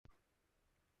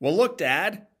Well, look,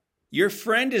 Dad, your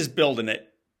friend is building it.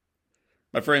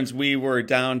 My friends, we were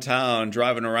downtown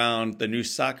driving around the new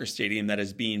soccer stadium that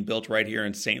is being built right here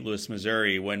in St. Louis,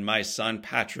 Missouri, when my son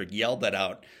Patrick yelled that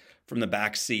out from the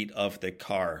back seat of the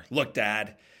car. Look,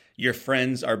 Dad, your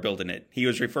friends are building it. He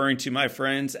was referring to my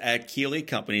friends at Keeley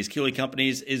Companies. Keeley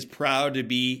Companies is proud to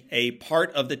be a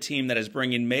part of the team that is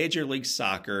bringing Major League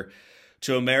Soccer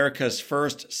to America's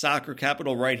first soccer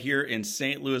capital right here in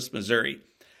St. Louis, Missouri.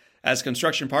 As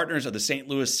construction partners of the St.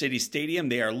 Louis City Stadium,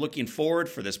 they are looking forward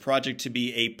for this project to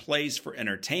be a place for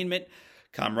entertainment,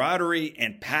 camaraderie,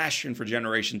 and passion for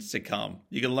generations to come.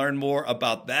 You can learn more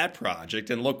about that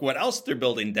project and look what else they're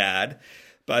building, Dad,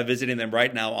 by visiting them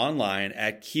right now online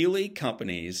at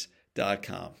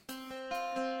KeeleyCompanies.com.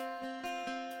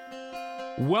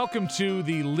 Welcome to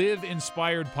the Live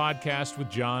Inspired podcast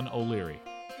with John O'Leary.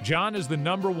 John is the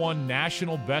 #1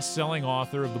 national best-selling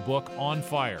author of the book On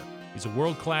Fire. He's a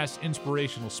world-class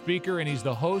inspirational speaker, and he's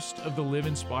the host of the Live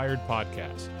Inspired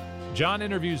podcast. John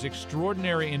interviews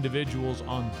extraordinary individuals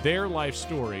on their life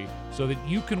story so that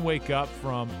you can wake up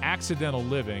from accidental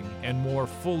living and more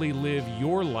fully live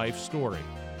your life story.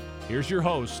 Here's your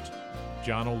host,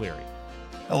 John O'Leary.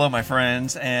 Hello, my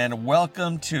friends, and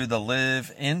welcome to the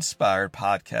Live Inspired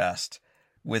podcast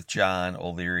with John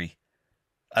O'Leary.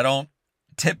 I don't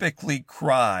typically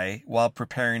cry while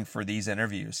preparing for these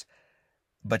interviews,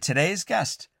 but today's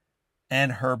guest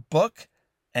and her book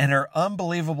and her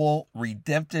unbelievable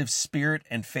redemptive spirit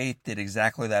and faith did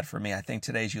exactly that for me. I think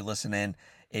today, as you listen in,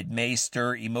 it may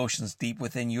stir emotions deep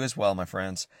within you as well, my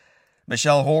friends.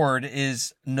 Michelle Hord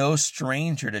is no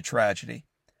stranger to tragedy.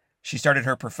 She started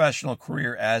her professional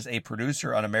career as a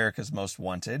producer on America's Most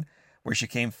Wanted, where she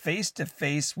came face to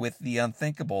face with the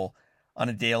unthinkable on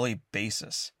a daily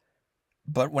basis.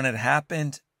 But when it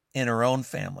happened in her own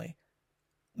family,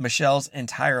 Michelle's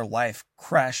entire life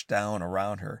crashed down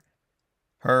around her.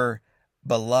 Her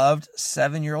beloved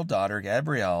 7-year-old daughter,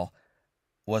 Gabrielle,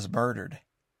 was murdered.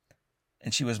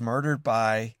 And she was murdered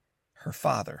by her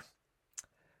father.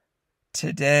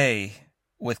 Today,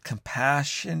 with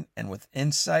compassion and with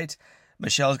insight,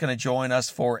 Michelle is going to join us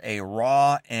for a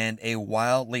raw and a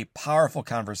wildly powerful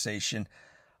conversation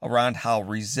around how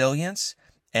resilience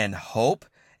and hope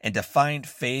and defiant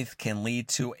faith can lead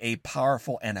to a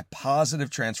powerful and a positive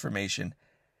transformation,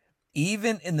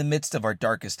 even in the midst of our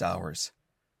darkest hours.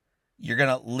 You're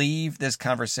going to leave this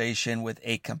conversation with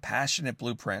a compassionate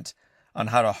blueprint on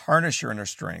how to harness your inner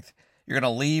strength. You're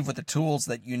going to leave with the tools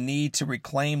that you need to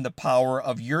reclaim the power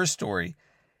of your story,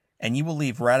 and you will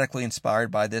leave radically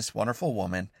inspired by this wonderful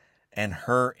woman and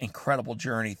her incredible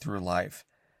journey through life.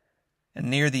 And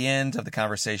near the end of the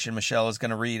conversation, Michelle is going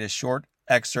to read a short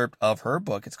excerpt of her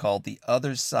book. It's called The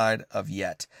Other Side of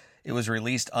Yet. It was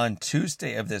released on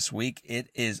Tuesday of this week. It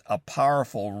is a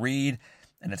powerful read,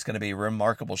 and it's going to be a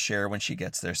remarkable share when she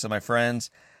gets there. So, my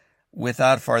friends,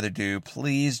 without further ado,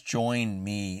 please join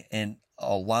me in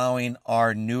allowing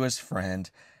our newest friend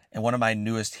and one of my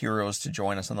newest heroes to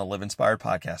join us on the Live Inspired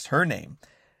podcast. Her name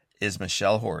is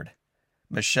Michelle Hord.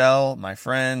 Michelle, my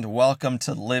friend, welcome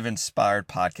to the Live Inspired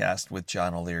podcast with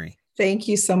John O'Leary. Thank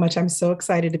you so much. I'm so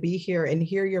excited to be here and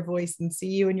hear your voice and see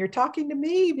you. And you're talking to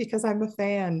me because I'm a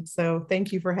fan. So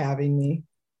thank you for having me.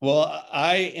 Well,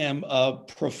 I am a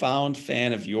profound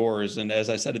fan of yours. And as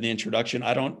I said in the introduction,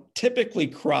 I don't typically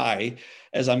cry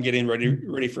as I'm getting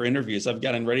ready for interviews. I've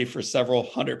gotten ready for several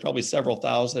hundred, probably several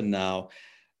thousand now.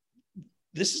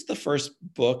 This is the first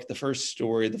book, the first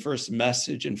story, the first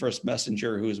message and first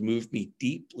messenger who has moved me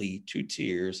deeply to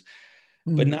tears.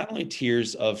 But not only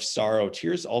tears of sorrow,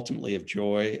 tears ultimately of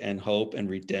joy and hope and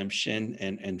redemption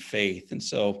and faith. And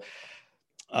so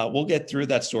we'll get through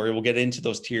that story. We'll get into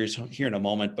those tears here in a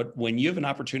moment. But when you have an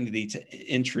opportunity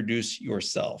to introduce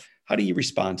yourself, how do you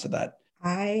respond to that?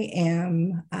 I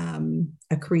am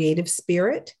a creative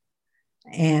spirit,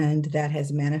 and that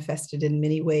has manifested in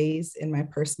many ways in my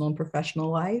personal and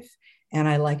professional life. And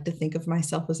I like to think of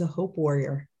myself as a hope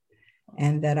warrior,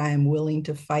 and that I am willing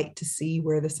to fight to see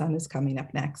where the sun is coming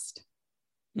up next.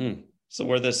 So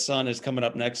where the sun is coming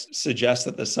up next suggests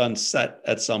that the sun set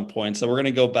at some point. So we're going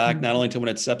to go back not only to when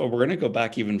it's set, but we're going to go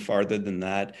back even farther than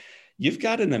that. You've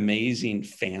got an amazing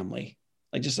family,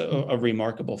 like just a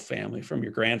remarkable family, from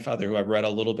your grandfather, who I've read a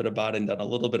little bit about and done a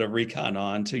little bit of recon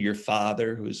on, to your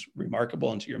father, who's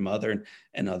remarkable, and to your mother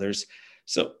and others.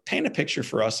 So paint a picture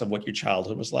for us of what your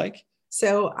childhood was like.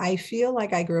 So I feel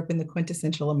like I grew up in the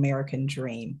quintessential American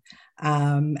dream,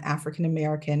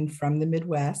 African-American from the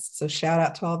Midwest. So shout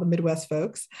out to all the Midwest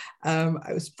folks.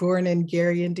 I was born in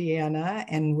Gary, Indiana,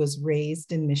 and was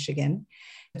raised in Michigan.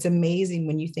 It's amazing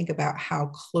when you think about how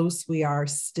close we are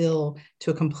still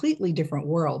to a completely different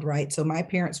world, right? So my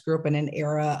parents grew up in an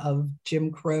era of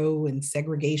Jim Crow and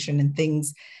segregation and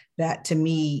things that to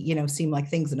me, seem like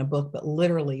things in a book, but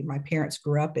literally my parents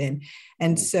grew up in.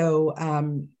 And so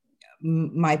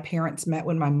my parents met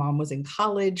when my mom was in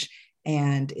college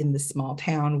and in the small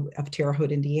town of Terre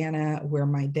Haute, Indiana, where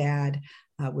my dad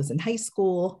was in high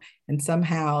school, and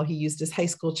somehow he used his high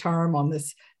school charm on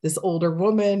this older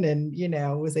woman and,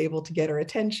 was able to get her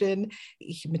attention.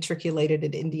 He matriculated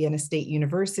at Indiana State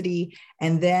University.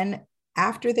 And then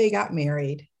after they got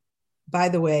married, by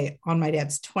the way, on my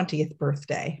dad's 20th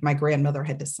birthday, my grandmother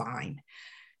had to sign.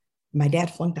 My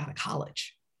dad flunked out of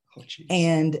college. Oh,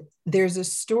 and there's a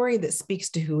story that speaks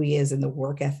to who he is and the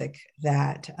work ethic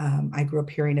that I grew up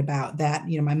hearing about. That,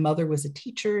 my mother was a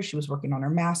teacher. She was working on her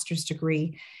master's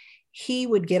degree. He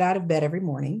would get out of bed every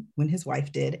morning when his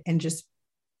wife did and just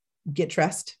get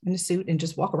dressed in a suit and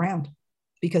just walk around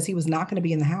because he was not going to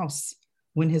be in the house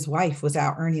when his wife was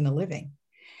out earning a living.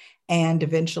 And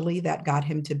eventually that got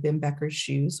him to Bimbeker's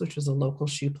Shoes, which was a local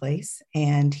shoe place.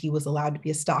 And he was allowed to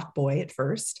be a stock boy at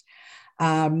first.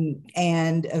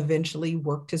 And eventually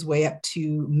worked his way up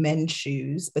to men's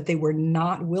shoes, but they were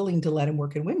not willing to let him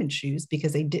work in women's shoes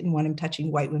because they didn't want him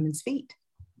touching white women's feet.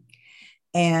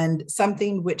 And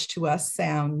something which to us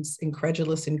sounds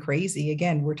incredulous and crazy.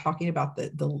 Again, we're talking about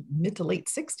the mid to late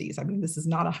 60s. I mean, this is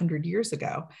not 100 years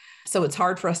ago. So it's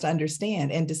hard for us to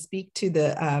understand. And to speak to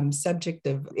the subject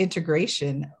of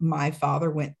integration, my father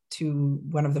went to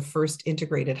one of the first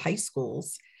integrated high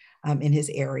schools in his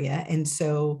area. And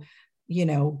so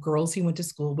girls he went to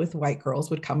school with, white girls,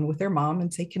 would come with their mom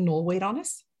and say, "Can Noel wait on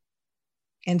us?"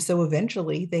 And so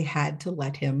eventually they had to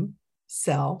let him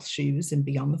sell shoes and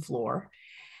be on the floor.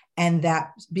 And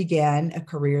that began a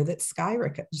career that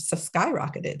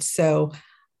skyrocketed. So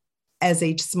as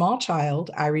a small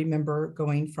child, I remember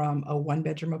going from a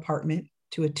 1-bedroom apartment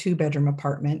to a 2-bedroom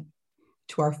apartment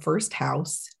to our first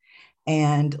house,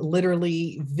 and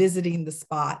literally visiting the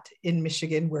spot in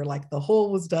Michigan where like the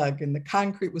hole was dug and the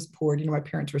concrete was poured. My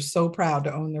parents were so proud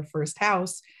to own their first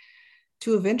house,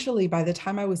 to eventually, by the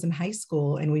time I was in high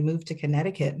school and we moved to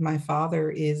Connecticut, my father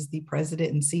is the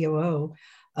president and COO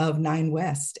of Nine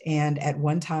West. And at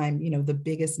one time, the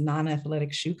biggest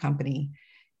non-athletic shoe company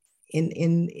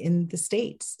in the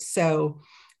States. So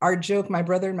our joke, my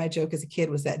brother and my joke as a kid,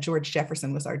 was that George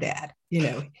Jefferson was our dad.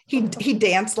 He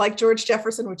danced like George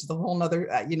Jefferson, which is a whole nother,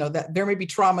 that there may be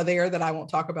trauma there that I won't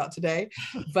talk about today,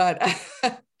 but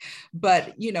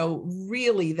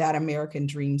really that American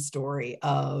dream story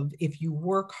of if you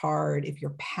work hard, if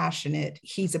you're passionate.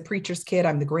 He's a preacher's kid.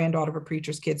 I'm the granddaughter of a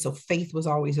preacher's kid. So faith was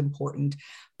always important,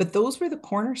 but those were the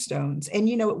cornerstones. And,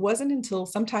 it wasn't until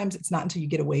sometimes it's not until you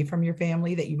get away from your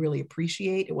family that you really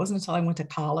appreciate. It wasn't until I went to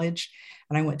college,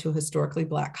 and I went to a historically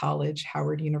Black college,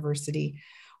 Howard University,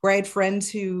 where I had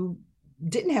friends who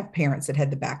didn't have parents that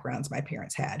had the backgrounds my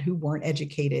parents had, who weren't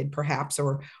educated perhaps,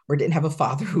 or didn't have a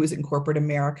father who was in corporate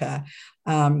America.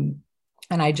 And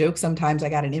I joke sometimes I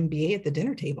got an MBA at the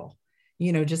dinner table,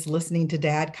 just listening to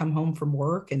dad come home from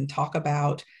work and talk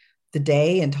about the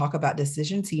day and talk about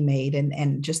decisions he made.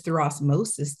 And just through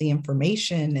osmosis, the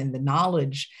information and the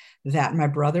knowledge that my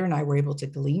brother and I were able to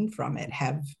glean from it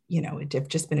have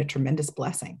just been a tremendous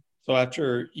blessing. So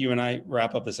after you and I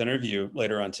wrap up this interview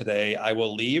later on today, I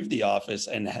will leave the office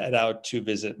and head out to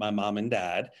visit my mom and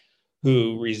dad,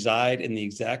 who reside in the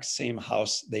exact same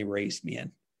house they raised me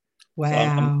in. Wow. So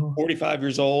I'm 45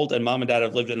 years old, and mom and dad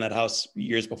have lived in that house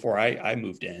years before I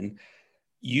moved in.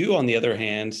 You, on the other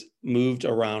hand, moved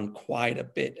around quite a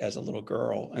bit as a little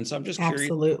girl. And so I'm just curious.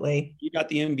 Absolutely. You got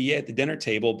the MBA at the dinner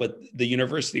table, but the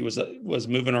university was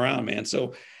moving around, man.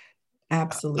 So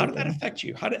absolutely. How did that affect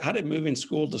you? How did moving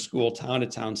school to school, town to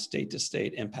town, state to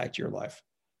state impact your life?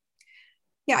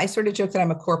 Yeah, I sort of joke that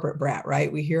I'm a corporate brat,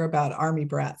 right? We hear about Army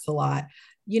brats a lot.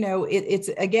 It's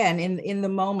again, in the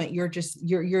moment, you're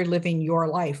living your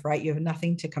life, right? You have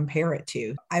nothing to compare it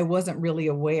to. I wasn't really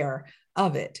aware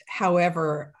of it.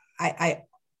 However, I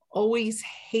always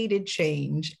hated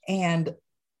change and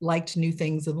liked new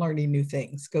things and learning new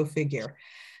things. Go figure.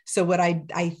 So what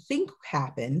I think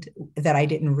happened that I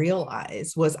didn't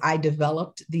realize was I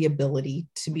developed the ability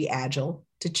to be agile,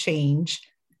 to change,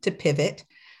 to pivot,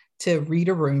 to read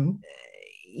a room.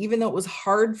 Even though it was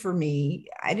hard for me,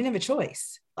 I didn't have a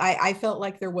choice. I felt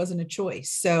like there wasn't a choice.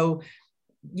 So,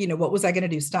 what was I going to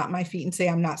do? Stop my feet and say,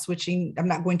 I'm not switching. I'm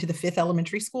not going to the 5th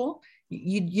elementary school.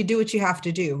 You do what you have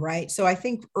to do, right? So I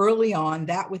think early on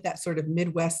with that sort of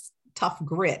Midwest tough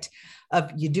grit of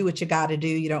you do what you got to do.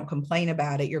 You don't complain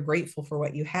about it. You're grateful for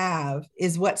what you have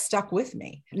is what stuck with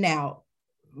me. Now,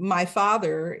 my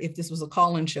father, if this was a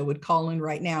call-in show, would call in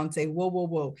right now and say, whoa, whoa,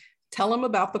 whoa, tell him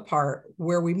about the part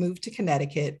where we moved to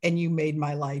Connecticut and you made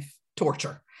my life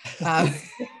torture.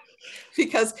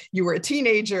 Because you were a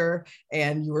teenager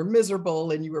and you were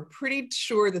miserable and you were pretty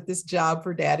sure that this job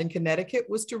for dad in Connecticut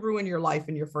was to ruin your life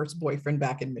and your first boyfriend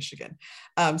back in Michigan.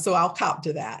 So I'll cop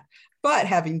to that. But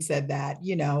having said that,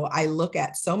 I look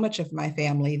at so much of my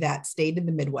family that stayed in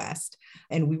the Midwest,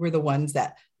 and we were the ones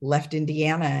that left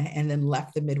Indiana and then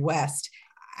left the Midwest.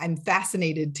 I'm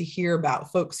fascinated to hear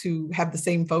about folks who have the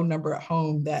same phone number at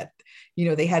home that,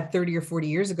 they had 30 or 40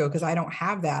 years ago, because I don't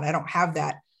have that. I don't have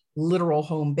that literal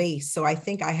home base. So I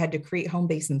think I had to create home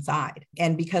base inside.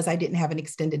 And because I didn't have an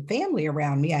extended family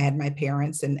around me, I had my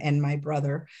parents and my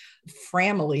brother,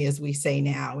 family, as we say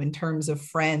now, in terms of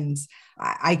friends,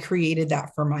 I created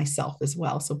that for myself as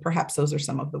well. So perhaps those are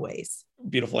some of the ways.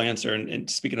 Beautiful answer. And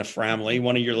speaking of family,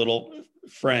 one of your little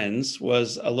friends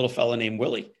was a little fella named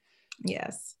Willie.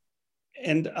 Yes.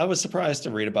 And I was surprised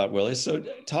to read about Willie. So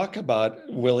talk about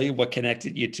Willie, what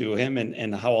connected you to him,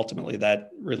 and how ultimately that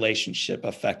relationship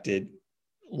affected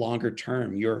longer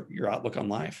term, your outlook on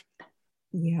life.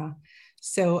 Yeah.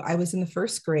 So I was in the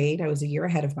first grade. I was a year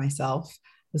ahead of myself.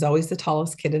 I was always the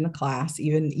tallest kid in the class,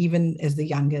 even as the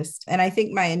youngest. And I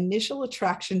think my initial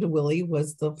attraction to Willie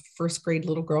was the first grade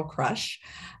little girl crush.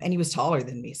 And he was taller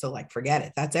than me. So forget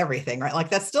it. That's everything, right?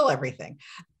 That's still everything.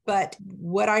 But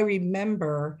what I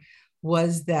remember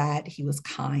was that he was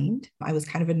kind. I was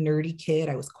kind of a nerdy kid.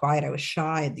 I was quiet. I was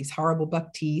shy. I had these horrible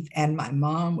buck teeth. And my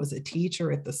mom was a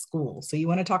teacher at the school. So you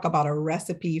want to talk about a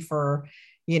recipe for,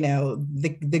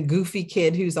 the goofy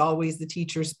kid who's always the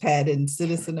teacher's pet and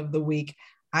citizen of the week.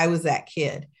 I was that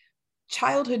kid.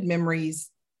 Childhood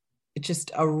memories, it's just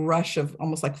a rush of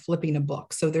almost like flipping a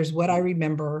book. So there's what I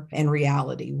remember and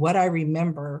reality. What I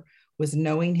remember was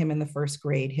knowing him in the first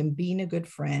grade, him being a good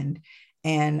friend.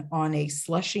 And on a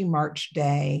slushy March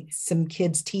day, some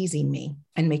kids teasing me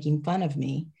and making fun of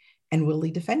me, and Willie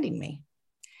defending me.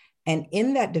 And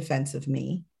in that defense of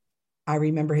me, I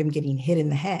remember him getting hit in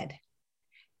the head.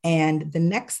 And the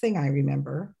next thing I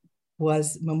remember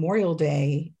was Memorial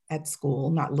Day at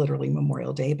school, not literally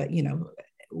Memorial Day, but,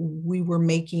 we were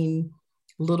making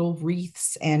little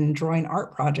wreaths and drawing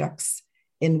art projects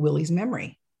in Willie's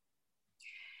memory.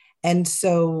 And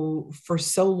so for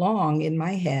so long in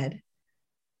my head,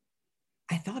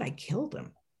 I thought I killed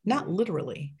him, not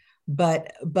literally,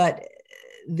 but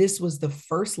this was the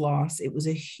first loss. It was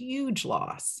a huge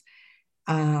loss.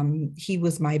 He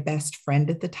was my best friend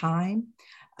at the time.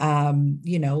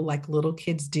 Like little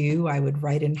kids do, I would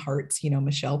write in hearts,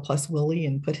 Michelle plus Willie,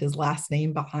 and put his last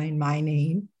name behind my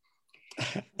name.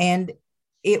 And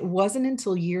it wasn't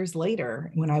until years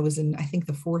later, when I was in, I think,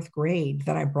 the fourth grade,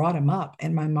 that I brought him up,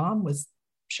 and my mom was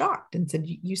shocked and said,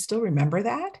 "You still remember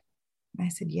that?" And I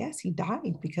said, "Yes, he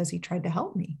died because he tried to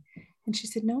help me." And she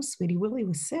said, "No, sweetie, Willie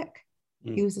was sick.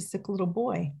 He was a sick little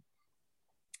boy."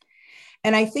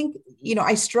 And I think,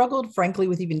 I struggled, frankly,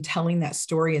 with even telling that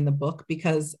story in the book,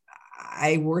 because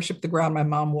I worshiped the ground my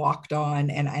mom walked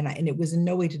on, and it was in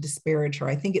no way to disparage her.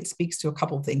 I think it speaks to a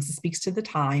couple of things. It speaks to the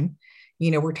time.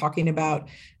 We're talking about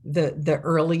the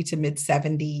early to mid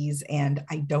 70s, and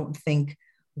I don't think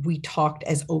we talked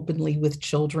as openly with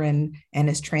children and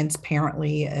as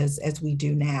transparently as we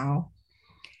do now.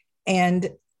 And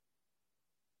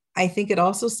I think it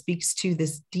also speaks to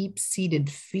this deep-seated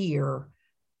fear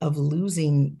of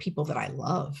losing people that I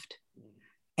loved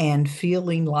and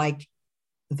feeling like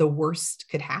the worst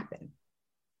could happen.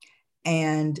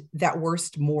 And that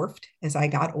worst morphed as I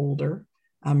got older,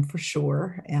 for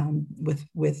sure,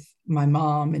 with my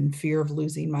mom and fear of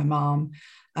losing my mom.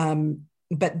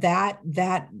 But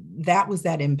that was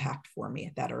that impact for me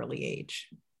at that early age.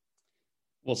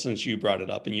 Well, since you brought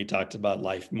it up and you talked about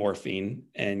life morphine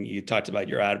and you talked about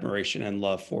your admiration and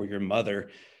love for your mother,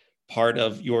 part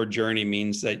of your journey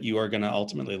means that you are going to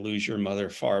ultimately lose your mother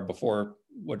far before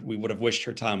what we would have wished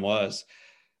her time was.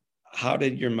 How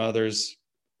did your mother's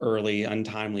early,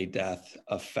 untimely death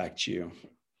affect you?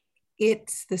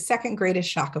 It's the second greatest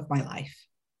shock of my life.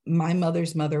 My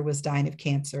mother's mother was dying of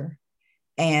cancer.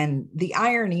 And the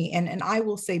irony, and I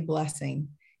will say blessing,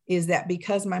 is that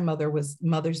because my mother's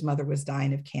mother was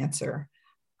dying of cancer,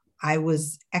 I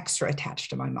was extra attached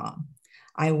to my mom.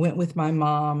 I went with my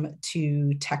mom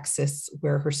to Texas,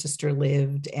 where her sister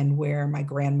lived and where my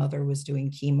grandmother was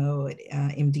doing chemo at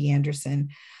MD Anderson.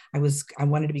 I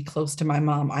wanted to be close to my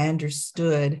mom. I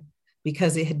understood,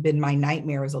 because it had been my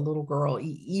nightmare as a little girl.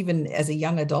 Even as a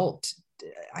young adult,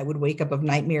 I would wake up of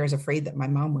nightmares afraid that my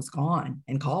mom was gone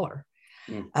and call her.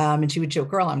 And she would joke,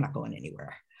 "Girl, I'm not going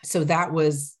anywhere." So that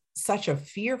was such a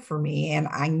fear for me. And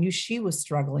I knew she was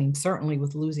struggling, certainly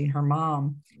with losing her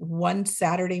mom. One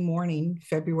Saturday morning,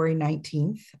 February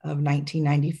 19th of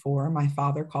 1994, my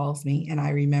father calls me, and I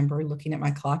remember looking at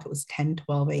my clock. It was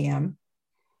 10:12 a.m.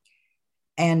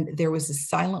 And there was this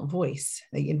silent voice,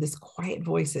 this quiet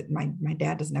voice that my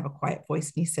dad doesn't have a quiet voice.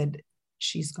 And he said,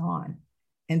 she's gone.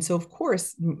 And so, of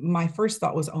course, my first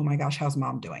thought was, oh my gosh, how's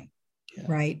mom doing? Yeah.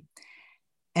 Right.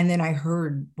 And then I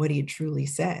heard what he had truly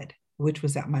said, which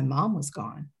was that my mom was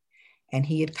gone. And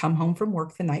he had come home from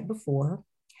work the night before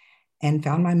and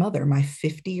found my mother, my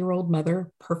 50-year-old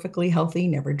mother, perfectly healthy,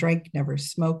 never drank, never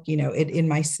smoked. In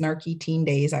my snarky teen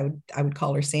days, I would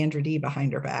call her Sandra D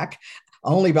behind her back,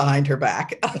 only behind her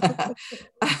back.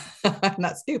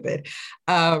 Not stupid.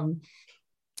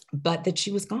 But that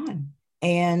she was gone.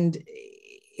 And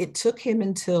it took him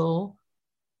until,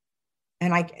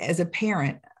 and as a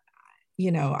parent,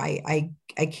 I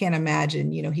can't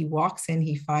imagine, he walks in,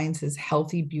 he finds his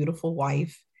healthy, beautiful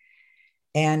wife,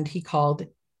 and he called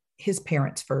his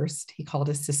parents first. He called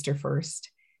his sister first.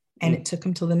 And it took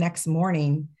him till the next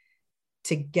morning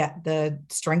to get the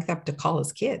strength up to call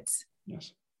his kids.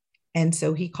 Yes. And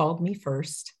so he called me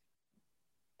first.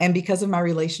 And because of my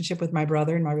relationship with my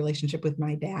brother and my relationship with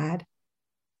my dad,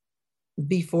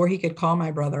 before he could call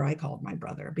my brother, I called my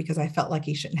brother because I felt like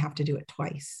he shouldn't have to do it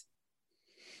twice.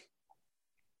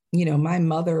 My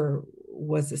mother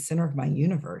was the center of my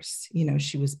universe.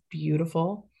 She was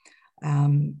beautiful.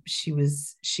 She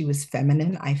was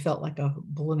feminine. I felt like a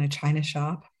bull in a china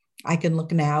shop. I can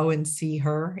look now and see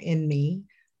her in me,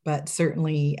 but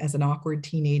certainly as an awkward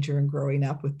teenager and growing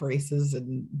up with braces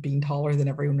and being taller than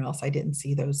everyone else, I didn't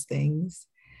see those things.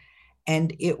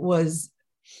 And it was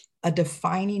a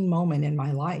defining moment in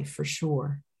my life for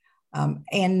sure.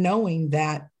 And knowing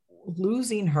that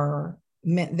losing her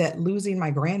meant that losing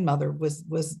my grandmother was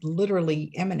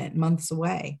literally imminent, months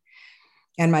away.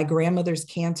 And my grandmother's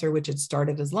cancer, which had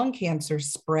started as lung cancer,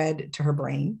 spread to her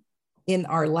brain. In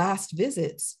our last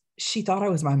visits, she thought I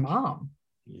was my mom.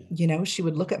 Yeah. She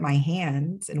would look at my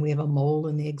hands, and we have a mole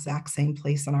in the exact same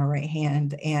place on our right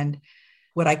hand. And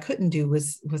what I couldn't do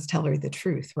was tell her the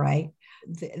truth, right?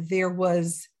 There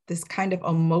was this kind of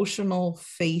emotional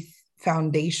faith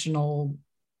foundational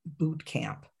boot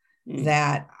camp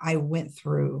that I went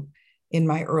through in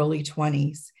my early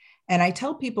 20s. And I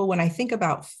tell people, when I think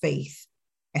about faith,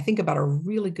 I think about a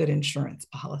really good insurance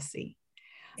policy.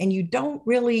 And you don't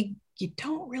really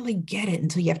get it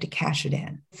until you have to cash it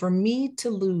in. For me to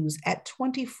lose at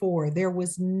 24, there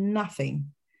was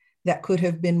nothing that could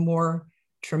have been more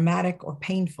traumatic or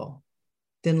painful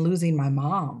than losing my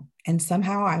mom. And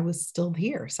somehow I was still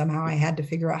here. Somehow I had to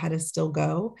figure out how to still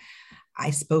go.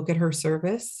 I spoke at her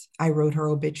service. I wrote her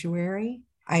obituary.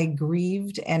 I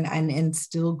grieved and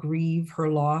still grieve her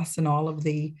loss and all of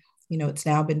the, it's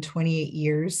now been 28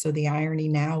 years. So the irony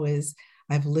now is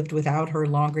I've lived without her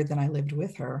longer than I lived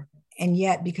with her. And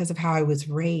yet, because of how I was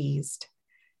raised,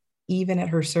 even at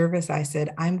her service, I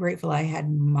said, I'm grateful I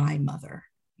had my mother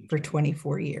for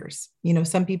 24 years.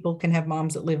 Some people can have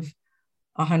moms that live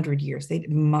 100 years.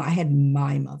 I had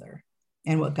my mother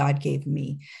and what God gave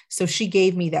me. So she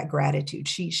gave me that gratitude.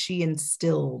 She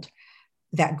instilled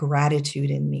that gratitude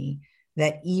in me,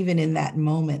 that even in that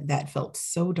moment that felt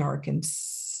so dark and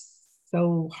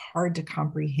so hard to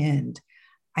comprehend,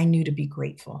 I knew to be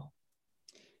grateful.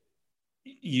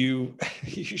 You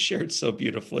shared so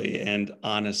beautifully and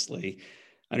honestly.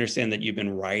 I understand that you've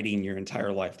been writing your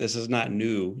entire life. This is not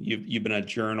new. You've been a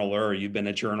journaler, you've been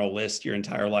a journalist your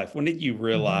entire life. When did you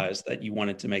realize that you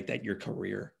wanted to make that your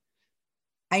career?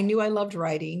 I knew I loved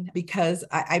writing because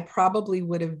I probably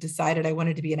would have decided I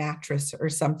wanted to be an actress or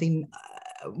something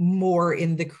more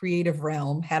in the creative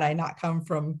realm had I not come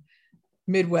from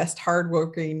Midwest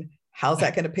hardworking. How's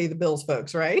that going to pay the bills,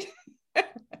 folks, right?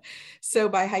 So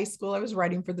by high school, I was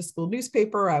writing for the school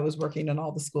newspaper. I was working on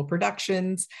all the school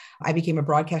productions. I became a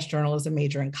broadcast journalism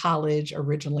major in college.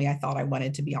 Originally, I thought I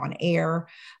wanted to be on air.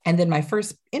 And then my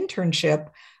first internship,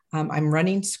 I'm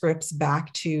running scripts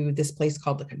back to this place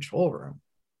called the Control Room.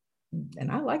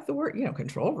 And I like the word,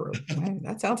 control room.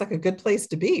 That sounds like a good place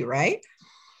to be, right?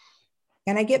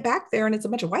 And I get back there and it's a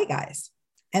bunch of white guys.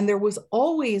 And there was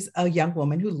always a young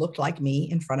woman who looked like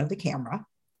me in front of the camera.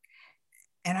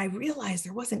 And I realized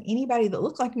there wasn't anybody that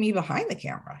looked like me behind the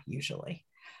camera usually.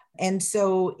 And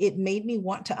so it made me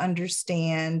want to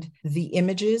understand the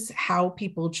images, how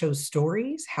people chose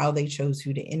stories, how they chose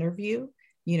who to interview.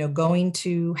 Going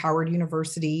to Howard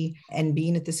University and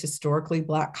being at this historically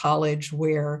Black college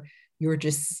where you're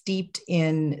just steeped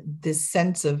in this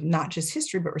sense of not just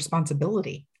history, but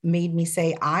responsibility, made me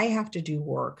say, I have to do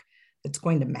work that's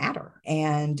going to matter.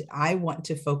 And I want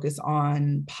to focus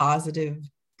on positive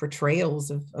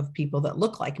portrayals of people that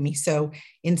look like me. So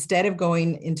instead of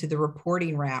going into the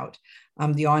reporting route,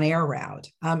 the on-air route,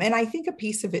 and I think a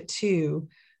piece of it too,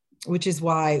 which is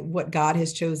why what God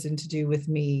has chosen to do with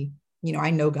me,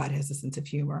 I know God has a sense of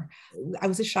humor. I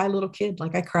was a shy little kid.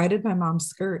 Like I cried in my mom's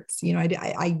skirts.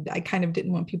 I kind of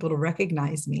didn't want people to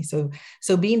recognize me. So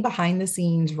being behind the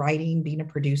scenes, writing, being a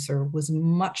producer was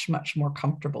much, much more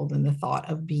comfortable than the thought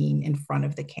of being in front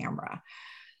of the camera.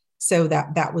 So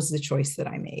that was the choice that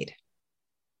I made.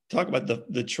 Talk about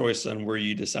the choice on where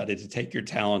you decided to take your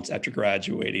talents after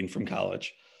graduating from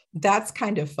college. That's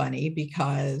kind of funny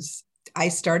because I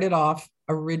started off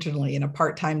originally in a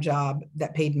part-time job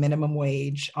that paid minimum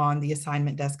wage on the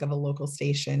assignment desk of a local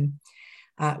station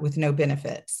with no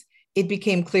benefits. It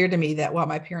became clear to me that while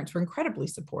my parents were incredibly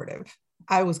supportive,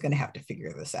 I was going to have to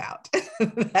figure this out.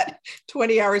 That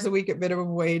 20 hours a week at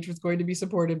minimum wage was going to be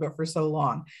supported, but for so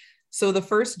long. So the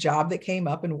first job that came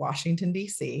up in Washington,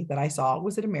 D.C. that I saw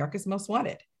was at America's Most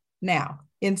Wanted. Now,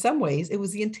 in some ways, it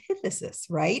was the antithesis,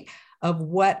 right, of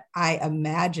what I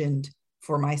imagined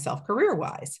for myself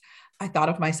career-wise. I thought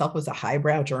of myself as a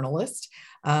highbrow journalist.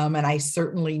 And I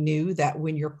certainly knew that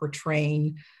when you're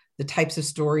portraying the types of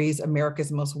stories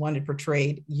America's Most Wanted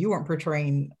portrayed, you weren't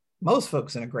portraying most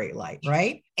folks in a great light,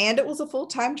 right? And it was a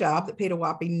full-time job that paid a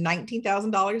whopping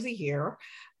 $19,000 a year.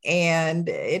 And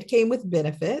it came with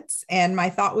benefits. And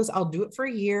my thought was, I'll do it for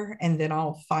a year and then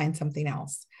I'll find something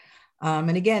else.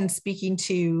 And again, speaking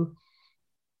to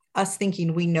us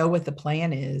thinking we know what the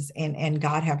plan is and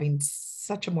God having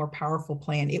such a more powerful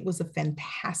plan, it was a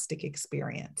fantastic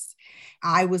experience.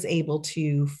 I was able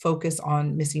to focus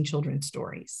on missing children's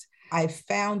stories. I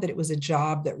found that it was a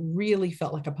job that really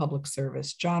felt like a public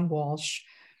service. John Walsh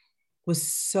was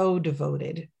so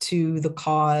devoted to the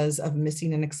cause of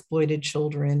missing and exploited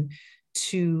children,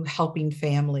 to helping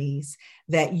families,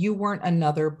 that you weren't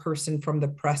another person from the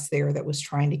press there that was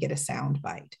trying to get a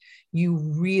soundbite. You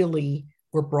really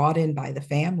were brought in by the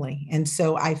family. And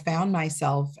so I found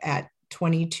myself at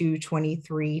 22,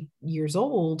 23 years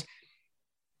old,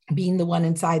 being the one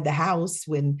inside the house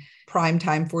when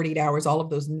primetime, 48 hours, all of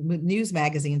those news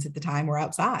magazines at the time were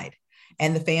outside.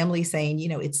 And the family saying,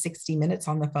 it's 60 Minutes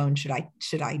on the phone. Should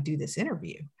I do this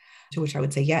interview? To which I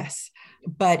would say yes.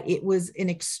 But it was an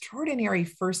extraordinary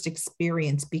first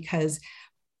experience because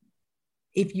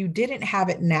if you didn't have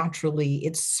it naturally,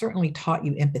 it certainly taught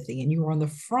you empathy. And you were on the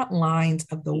front lines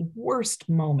of the worst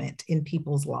moment in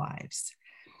people's lives.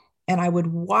 And I would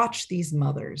watch these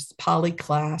mothers. Polly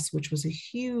Klaas, which was a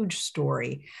huge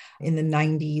story in the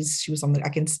 90s. She was I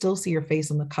can still see her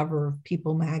face on the cover of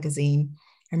People magazine.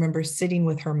 I remember sitting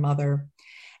with her mother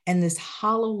and this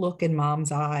hollow look in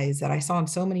mom's eyes that I saw in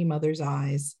so many mothers'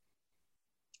 eyes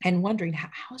and wondering,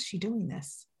 how is she doing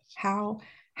this? How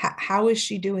is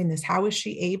she doing this? How is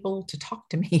she able to talk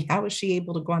to me? How is she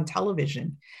able to go on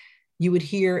television? You would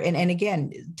hear, and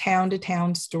again, town to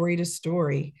town, story to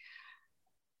story,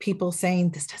 people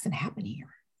saying, this doesn't happen here.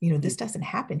 This doesn't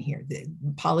happen here.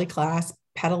 Polly Klaas,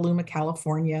 Petaluma,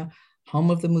 California,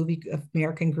 home of the movie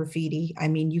American Graffiti. I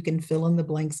mean, you can fill in the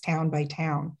blanks town by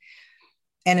town.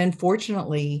 And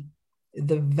unfortunately,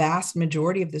 the vast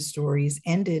majority of the stories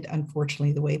ended,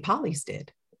 unfortunately, the way Polly's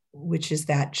did, which is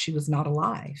that she was not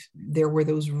alive. There were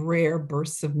those rare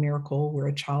bursts of miracle where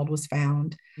a child was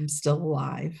found still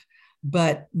alive,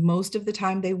 but most of the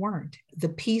time they weren't. The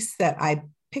piece that I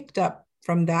picked up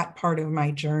from that part of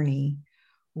my journey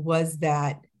was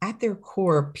that at their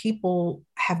core, people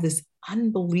have this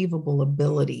unbelievable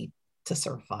ability to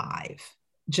survive.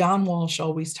 John Walsh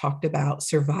always talked about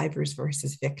survivors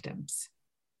versus victims,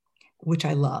 which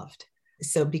I loved.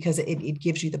 So because it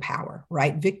gives you the power,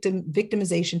 right?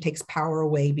 Victimization takes power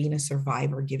away. Being a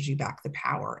survivor gives you back the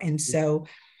power. And so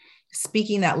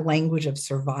speaking that language of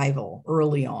survival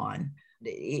early on,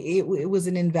 it was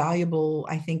an invaluable,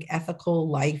 I think, ethical,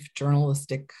 life,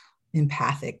 journalistic,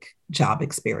 empathic job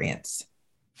experience.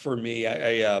 For me,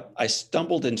 I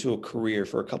stumbled into a career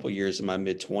for a couple of years in my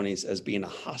mid-20s as being a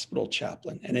hospital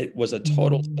chaplain. And it was a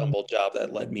total stumble job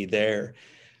that led me there.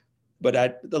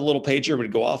 But the little pager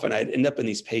would go off and I'd end up in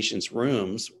these patients'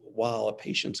 rooms while a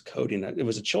patient's coding. It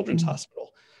was a children's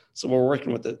hospital. So we're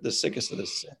working with the sickest of the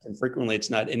sick. And frequently it's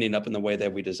not ending up in the way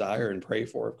that we desire and pray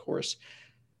for, of course.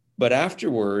 But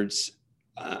afterwards,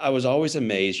 I was always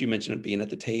amazed. You mentioned it being at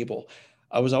the table.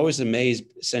 I was always amazed,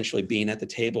 essentially being at the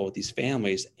table with these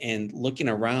families and looking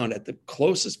around at the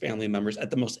closest family members at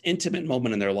the most intimate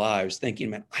moment in their lives, thinking,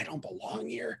 man, I don't belong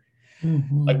here.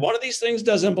 Like, one of these things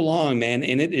doesn't belong, man.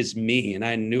 And it is me. And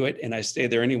I knew it. And I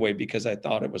stayed there anyway, because I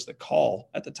thought it was the call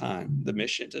at the time, the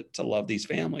mission to love these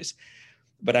families.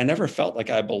 But I never felt like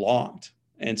I belonged.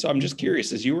 And so I'm just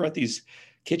curious, as you were at these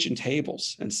kitchen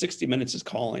tables and 60 Minutes is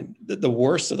calling, the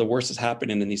worst of the worst is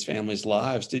happening in these families'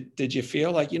 lives. Did you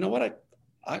feel like, you know what,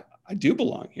 I do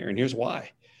belong here, and here's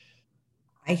why?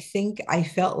 I think I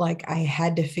felt like I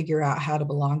had to figure out how to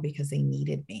belong because they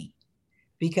needed me.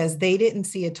 Because they didn't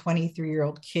see a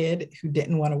 23-year-old kid who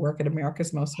didn't want to work at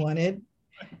America's Most Wanted,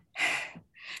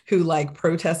 who like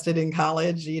protested in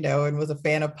college, and was a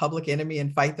fan of Public Enemy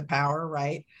and Fight the Power,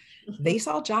 right? They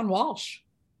saw John Walsh.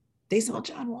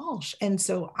 And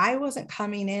so I wasn't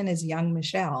coming in as young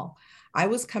Michelle. I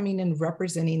was coming in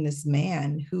representing this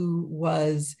man who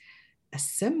was a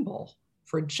symbol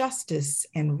for justice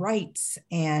and rights,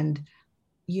 and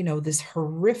this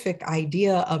horrific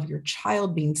idea of your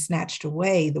child being snatched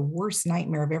away, the worst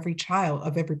nightmare of every child,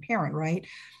 of every parent, right?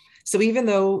 So even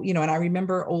though, and I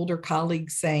remember older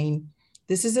colleagues saying,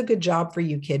 this is a good job for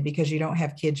you, kid, because you don't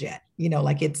have kids yet.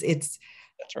 Like it's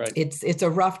that's right. It's a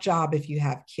rough job if you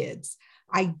have kids.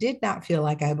 I did not feel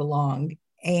like I belonged,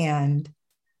 and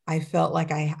I felt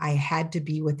like I had to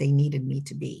be what they needed me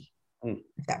to be,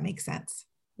 if that makes sense.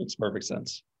 Makes perfect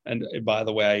sense. And by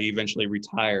the way, I eventually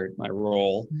retired my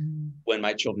role when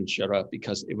my children showed up,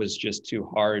 because it was just too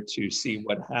hard to see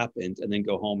what happened and then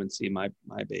go home and see my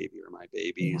baby or my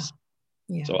babies.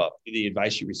 Yeah. So the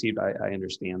advice you received, I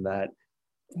understand that.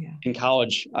 Yeah. In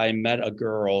college, I met a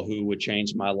girl who would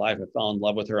change my life. I fell in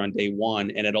love with her on day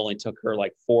one, and it only took her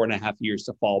like 4.5 years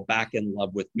to fall back in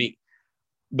love with me.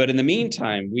 But in the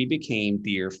meantime, we became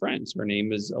dear friends. Her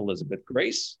name is Elizabeth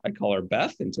Grace. I call her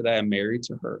Beth, and today I'm married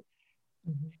to her.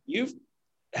 You've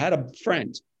had a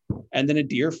friend, and then a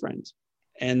dear friend,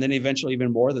 and then eventually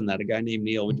even more than that, a guy named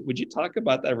Neil. Would you talk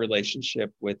about that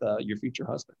relationship with your future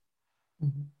husband?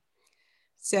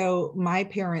 So my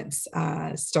parents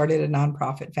started a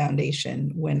nonprofit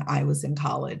foundation when I was in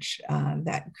college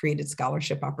that created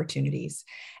scholarship opportunities,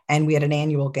 and we had an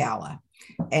annual gala.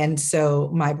 And so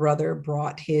my brother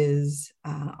brought his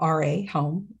RA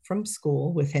home from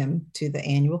school with him to the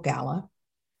annual gala.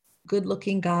 Good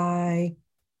looking guy,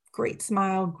 great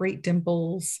smile, great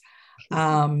dimples,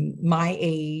 my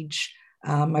age.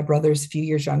 My brother's a few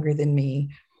years younger than me.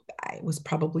 I was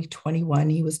probably 21.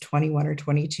 He was 21 or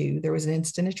 22. There was an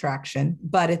instant attraction.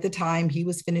 But at the time, he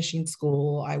was finishing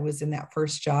school. I was in that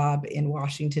first job in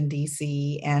Washington,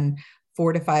 D.C., and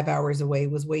 4 to 5 hours away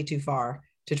was way too far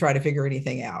to try to figure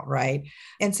anything out, right?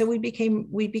 And so we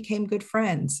became good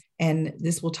friends. And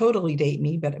this will totally date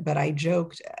me, but I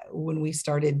joked when we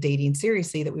started dating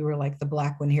seriously that we were like the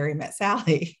Black When Harry Met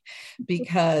Sally,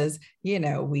 because,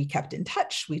 we kept in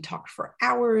touch. We talked for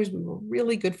hours. We were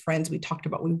really good friends. We talked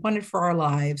about what we wanted for our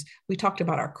lives. We talked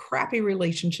about our crappy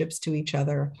relationships to each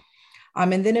other.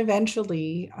 And then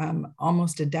eventually,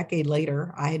 almost a decade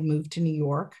later, I had moved to New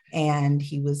York, and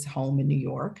he was home in New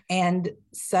York. And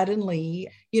suddenly,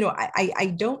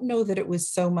 I don't know that it was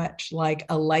so much like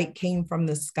a light came from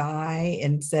the sky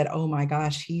and said, oh my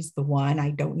gosh, he's the one. I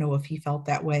don't know if he felt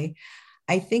that way.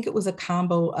 I think it was a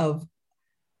combo of,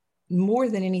 more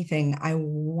than anything, I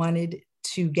wanted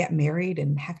to get married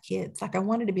and have kids. Like, I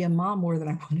wanted to be a mom more than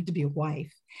I wanted to be a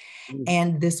wife.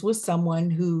 And this was someone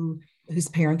whose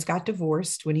parents got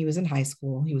divorced when he was in high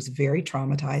school. He was very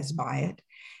traumatized by it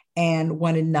and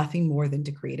wanted nothing more than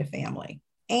to create a family.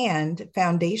 And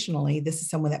foundationally, this is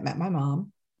someone that met my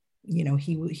mom.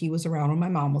 He was around when my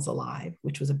mom was alive,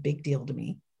 which was a big deal to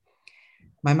me.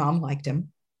 My mom liked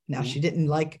him. Now, she didn't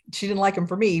like him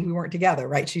for me. We weren't together,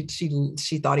 right? She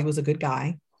thought he was a good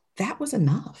guy. That was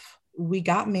enough. We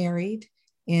got married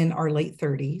in our late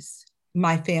 30s.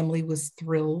 My family was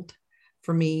thrilled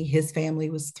for me. His family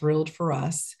was thrilled for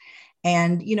us.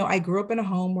 And, I grew up in a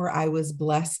home where I was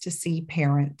blessed to see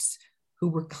parents who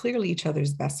were clearly each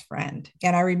other's best friend.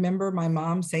 And I remember my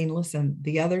mom saying, listen,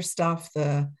 the other stuff,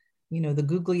 the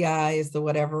googly eyes, the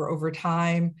whatever, over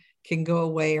time can go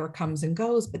away or comes and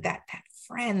goes. But that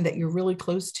friend that you're really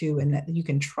close to and that you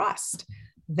can trust,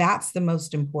 that's the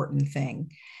most important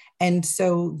thing. And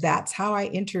so that's how I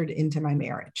entered into my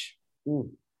marriage.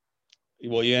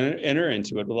 Well, you enter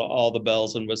into it with all the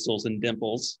bells and whistles and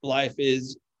dimples. Life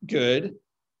is good.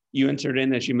 You entered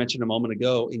in, as you mentioned a moment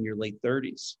ago, in your late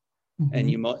 30s.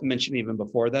 And you mentioned even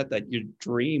before that your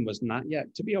dream was not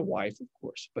yet to be a wife, of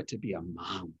course, but to be a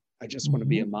mom. I just want to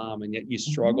be a mom. And yet you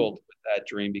struggled with that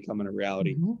dream becoming a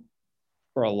reality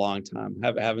for a long time.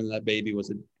 Having that baby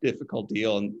was a difficult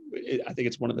deal. And I think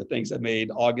it's one of the things that made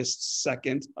August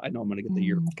 2nd. I know I'm going to get the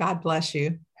year. God bless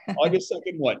you. August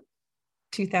 2nd, what?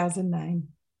 2009.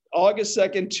 August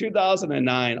 2nd,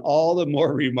 2009, all the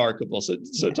more remarkable. So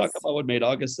Yes. Talk about what made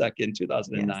August 2nd,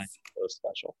 2009 Yes. so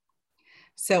special.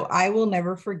 So I will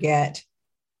never forget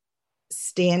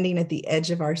standing at the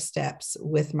edge of our steps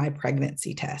with my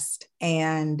pregnancy test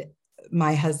and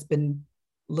my husband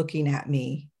looking at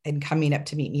me and coming up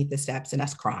to meet me at the steps and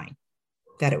us crying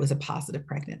that it was a positive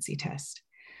pregnancy test.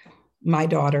 My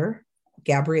daughter,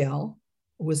 Gabrielle,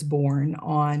 was born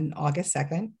on August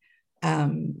 2nd,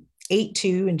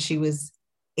 8'2", and she was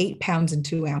 8 pounds and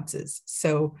 2 ounces.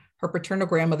 So her paternal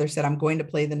grandmother said, I'm going to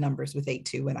play the numbers with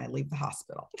 8'2" when I leave the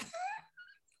hospital.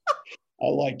 I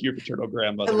like your paternal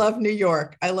grandmother. I love New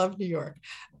York.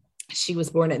 She was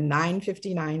born at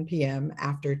 9:59 p.m.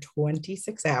 after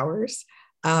 26 hours.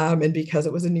 And because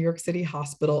it was a New York City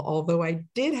hospital, although I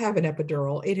did have an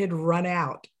epidural, it had run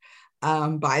out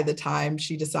by the time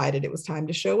she decided it was time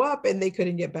to show up, and they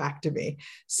couldn't get back to me.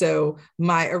 So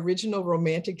my original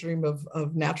romantic dream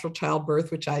of natural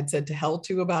childbirth, which I'd said to hell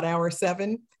to about hour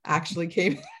 7,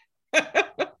 actually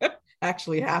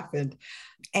happened.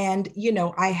 And,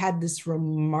 I had this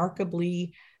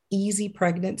remarkably easy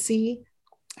pregnancy,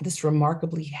 this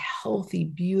remarkably healthy,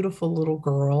 beautiful little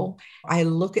girl. I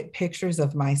look at pictures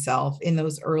of myself in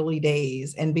those early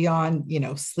days and beyond,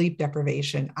 sleep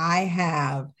deprivation. I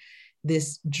have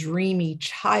this dreamy,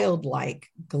 childlike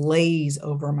glaze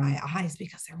over my eyes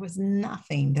because there was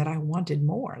nothing that I wanted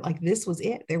more. Like, this was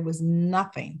it. There was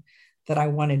nothing that I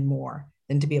wanted more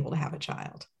than to be able to have a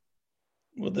child.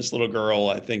 Well, this little girl,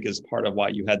 I think, is part of why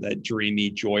you had that dreamy,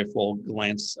 joyful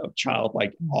glance of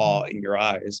childlike awe in your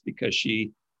eyes, because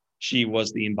she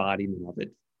was the embodiment of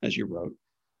it, as you wrote.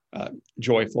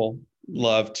 Joyful,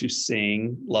 loved to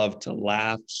sing, loved to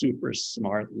laugh, super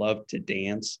smart, loved to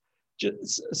dance.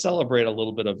 Just celebrate a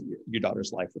little bit of your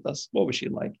daughter's life with us. What was she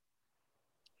like?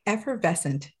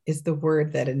 Effervescent is the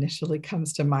word that initially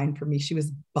comes to mind for me. She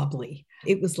was bubbly.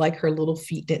 It was like her little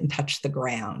feet didn't touch the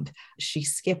ground. She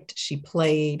skipped, she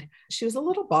played. She was a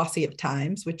little bossy at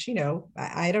times, which,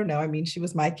 I don't know. I mean, she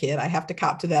was my kid. I have to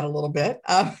cop to that a little bit.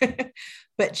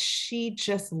 But she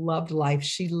just loved life.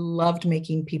 She loved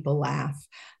making people laugh.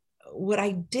 What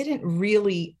I didn't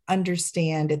really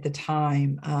understand at the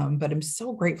time, but I'm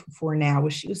so grateful for now,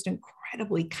 was she was an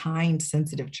incredibly kind,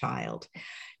 sensitive child.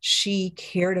 She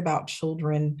cared about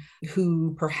children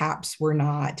who perhaps were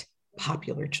not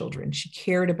popular children. She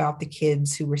cared about the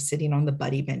kids who were sitting on the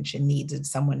buddy bench and needed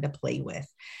someone to play with.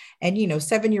 And,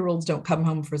 7-year-olds don't come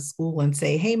home from school and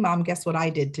say, hey, mom, guess what I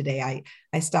did today?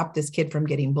 I stopped this kid from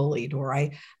getting bullied, or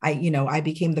I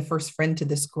became the first friend to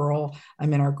this girl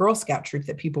in our Girl Scout troop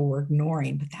that people were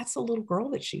ignoring. But that's the little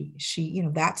girl that she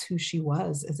that's who she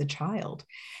was as a child.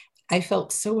 I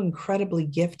felt so incredibly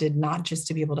gifted, not just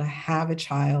to be able to have a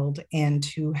child and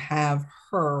to have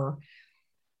her,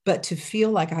 but to feel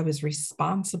like I was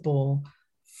responsible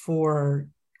for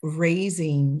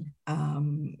raising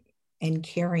and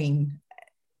carrying,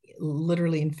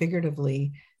 literally and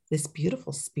figuratively, this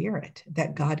beautiful spirit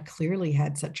that God clearly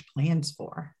had such plans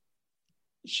for.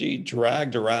 She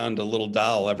dragged around a little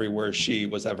doll everywhere she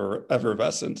was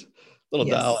effervescent. Little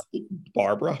Yes. doll,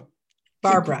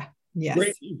 Barbara. Yes.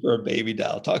 Great name for a baby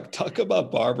doll. Talk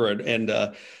about Barbara and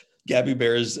Gabby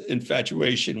Bear's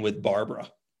infatuation with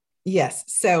Barbara. Yes.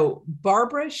 So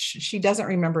Barbara, she doesn't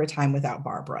remember a time without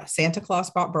Barbara. Santa Claus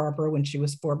bought Barbara when she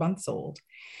was 4 months old.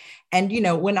 And,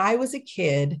 when I was a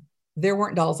kid, there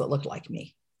weren't dolls that looked like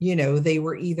me. They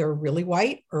were either really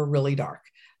white or really dark.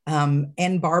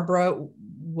 And Barbara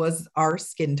was our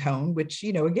skin tone, which,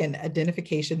 again,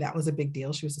 identification, that was a big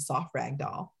deal. She was a soft rag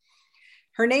doll.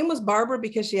 Her name was Barbara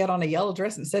because she had on a yellow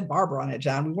dress and said Barbara on it,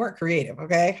 John. We weren't creative,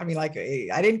 okay? I mean, I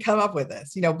didn't come up with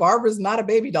this. Barbara's not a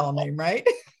baby doll name, right?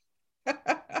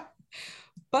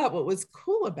 But what was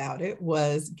cool about it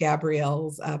was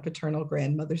Gabrielle's paternal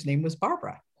grandmother's name was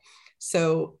Barbara.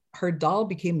 So her doll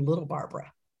became Little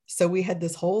Barbara. So we had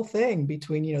this whole thing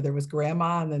between, there was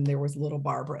grandma and then there was little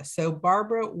Barbara. So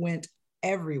Barbara went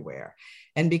everywhere.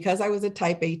 And because I was a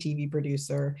type A TV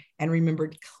producer and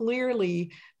remembered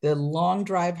clearly the long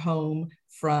drive home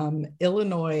from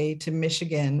Illinois to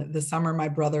Michigan, the summer my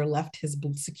brother left his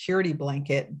security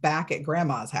blanket back at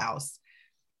grandma's house,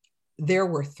 there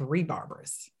were 3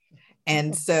 Barbaras.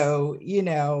 And so,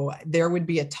 there would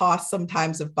be a toss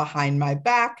sometimes of behind my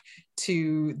back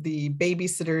to the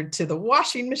babysitter to the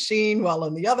washing machine, while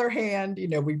on the other hand,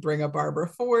 we bring a Barbara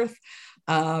forth.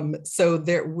 So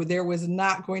there was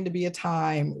not going to be a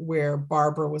time where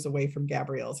Barbara was away from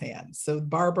Gabrielle's hands. So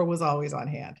Barbara was always on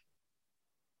hand.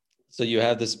 So you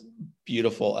have this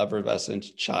beautiful,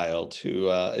 effervescent child who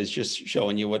is just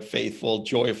showing you what faithful,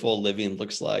 joyful living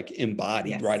looks like,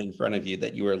 embodied right in front of you,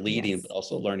 that you are leading, but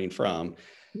also learning from.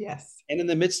 Yes. And in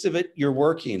the midst of it, you're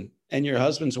working and your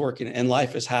husband's working and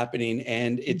life is happening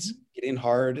and it's getting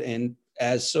hard. And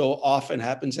as so often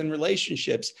happens in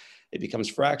relationships, it becomes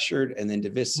fractured and then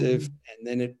divisive, and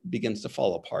then it begins to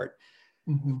fall apart.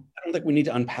 I don't think we need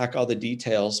to unpack all the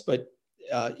details, but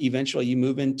eventually you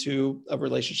move into a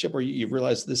relationship where you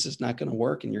realize this is not going to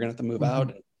work and you're going to have to move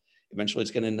out. And eventually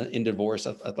it's going to end in divorce.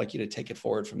 I'd like you to take it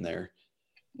forward from there.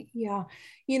 Yeah.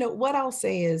 What I'll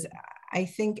say is, I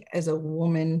think as a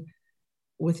woman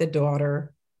with a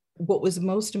daughter, what was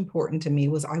most important to me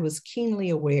was I was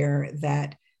keenly aware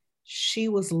that she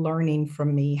was learning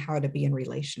from me how to be in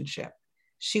relationship.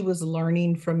 She was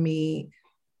learning from me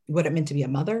what it meant to be a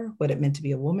mother, what it meant to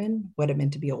be a woman, what it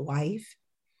meant to be a wife.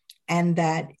 And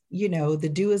that,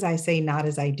 the do as I say, not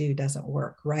as I do doesn't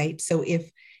work, right? So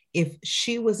if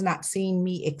she was not seeing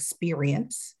me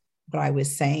experience what I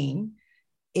was saying,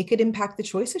 it could impact the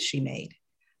choices she made.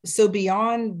 So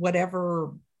beyond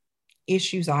whatever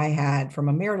issues I had from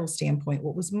a marital standpoint,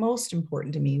 what was most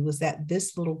important to me was that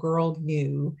this little girl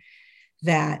knew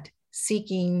that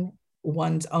seeking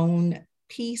one's own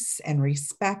peace and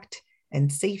respect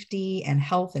and safety and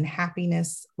health and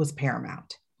happiness was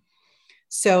paramount.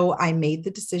 So I made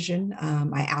the decision.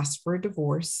 I asked for a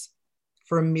divorce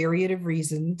for a myriad of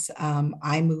reasons.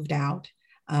 I moved out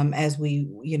as we,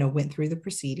 went through the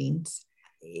proceedings.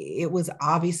 It was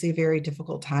obviously a very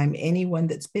difficult time. Anyone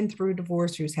that's been through a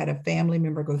divorce, who's had a family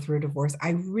member go through a divorce,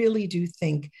 I really do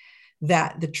think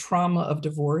that the trauma of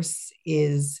divorce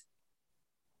is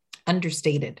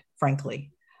understated,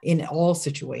 frankly, in all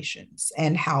situations,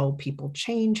 and how people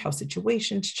change, how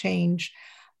situations change,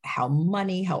 how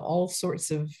money, how all sorts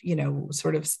of,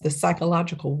 sort of the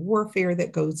psychological warfare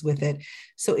that goes with it.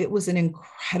 So it was an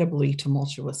incredibly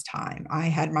tumultuous time. I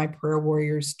had my prayer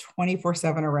warriors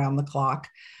 24/7 around the clock,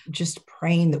 just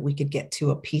praying that we could get to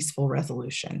a peaceful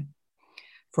resolution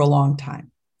for a long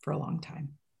time.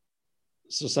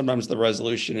 So sometimes the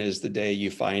resolution is the day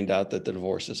you find out that the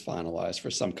divorce is finalized.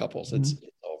 For some couples, it's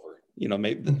over.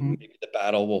 Maybe the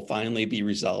battle will finally be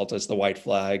resolved as the white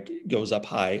flag goes up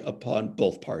high upon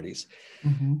both parties.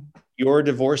 Your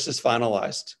divorce is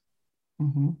finalized.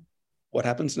 What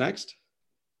happens next?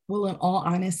 Well, in all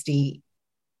honesty,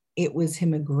 it was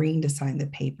him agreeing to sign the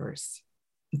papers.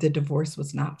 The divorce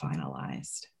was not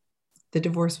finalized.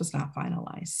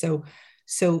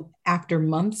 So after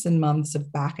months and months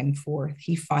of back and forth,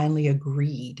 he finally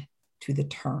agreed to the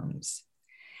terms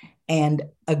and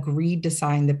agreed to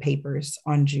sign the papers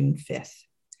on June 5th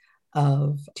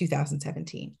of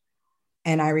 2017.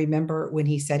 And I remember when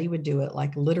he said he would do it,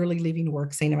 like literally leaving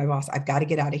work, saying to my boss, I've got to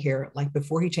get out of here. Like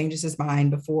before he changes his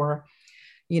mind, before,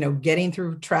 getting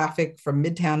through traffic from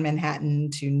Midtown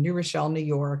Manhattan to New Rochelle, New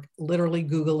York, literally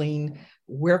Googling,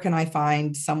 where can I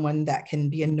find someone that can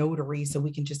be a notary so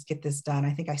we can just get this done?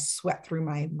 I think I sweat through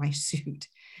my suit.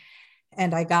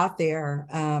 And I got there,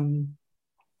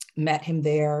 met him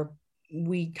there.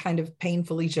 We kind of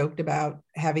painfully joked about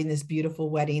having this beautiful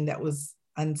wedding that was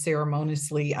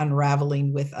unceremoniously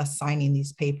unraveling with us signing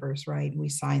these papers, right? And we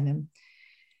signed them.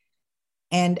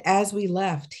 And as we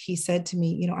left, he said to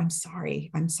me, I'm sorry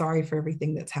for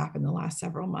everything that's happened the last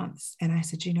several months. And I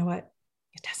said, you know what?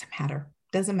 It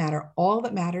doesn't matter. All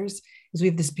that matters is we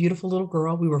have this beautiful little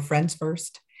girl. We were friends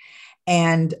first.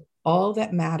 And all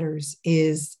that matters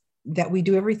is that we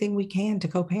do everything we can to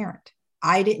co-parent.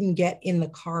 I didn't get in the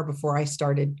car before I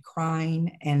started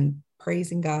crying and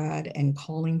praising God and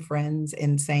calling friends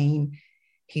and saying,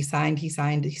 he signed.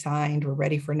 We're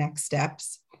ready for next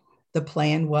steps. The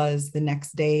plan was the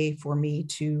next day for me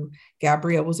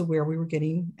Gabrielle was aware we were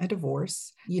getting a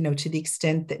divorce, to the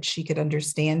extent that she could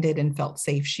understand it and felt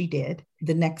safe, she did.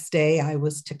 The next day I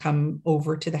was to come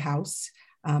over to the house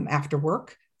after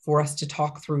work for us to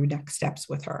talk through next steps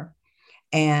with her.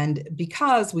 And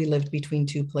because we lived between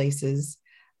two places,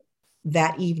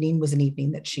 that evening was an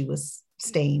evening that she was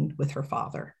staying with her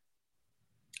father.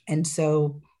 And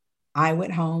so I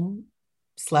went home,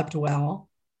 slept well,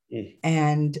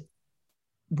 and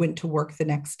went to work the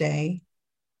next day.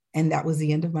 And that was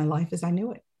the end of my life as I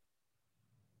knew it.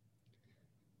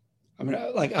 I mean,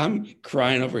 I'm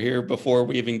crying over here before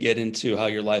we even get into how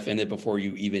your life ended, before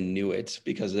you even knew it,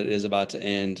 because it is about to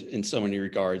end in so many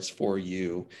regards for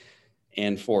you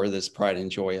and for this pride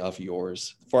and joy of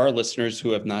yours. For our listeners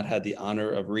who have not had the honor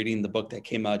of reading the book that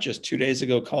came out just 2 days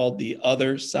ago called The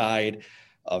Other Side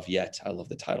of Yet. I love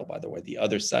the title, by the way, The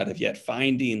Other Side of Yet,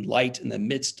 Finding Light in the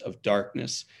Midst of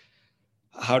Darkness.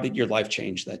 How did your life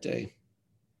change that day?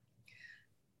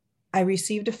 I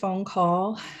received a phone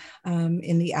call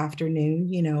in the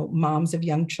afternoon. You know, moms of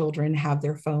young children have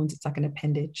their phones. It's like an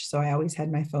appendage. So I always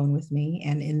had my phone with me.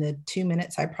 And in the 2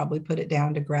 minutes, I probably put it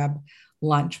down to grab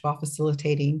lunch while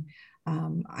facilitating.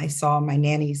 I saw my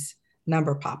nanny's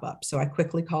number pop up. So I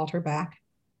quickly called her back,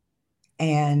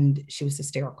 and she was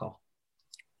hysterical.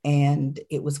 And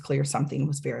it was clear something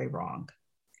was very wrong.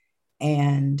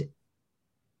 And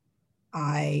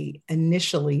I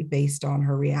initially, based on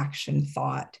her reaction,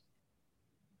 thought,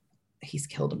 he's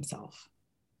killed himself.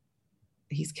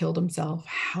 He's killed himself.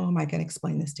 How am I going to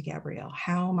explain this to Gabrielle?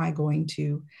 How am I going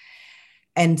to?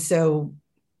 And so,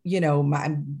 you know,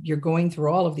 you're going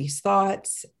through all of these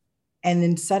thoughts. And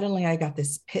then suddenly I got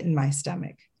this pit in my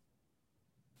stomach.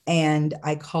 And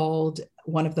I called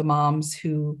one of the moms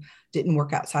who didn't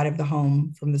work outside of the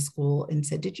home from the school and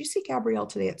said, "Did you see Gabrielle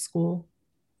today at school?"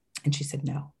 And she said,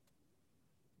 "No."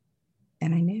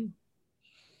 And I knew.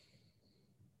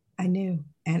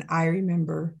 And I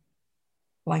remember,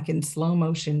 like in slow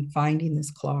motion, finding this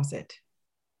closet,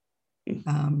 you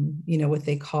know, what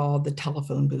they call the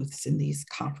telephone booths in these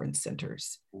conference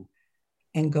centers,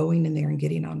 and going in there and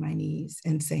getting on my knees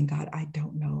and saying, "God, I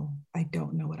don't know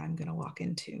what I'm going to walk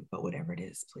into, but whatever it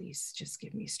is, please just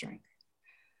give me strength."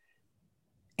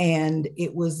 And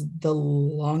it was the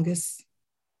longest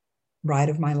ride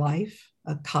of my life.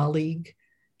 A colleague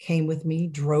came with me,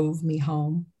 drove me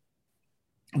home.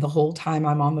 The whole time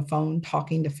I'm on the phone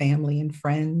talking to family and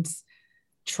friends,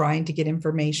 trying to get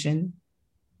information.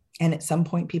 And at some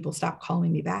point, people stopped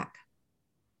calling me back.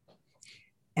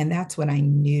 And that's when I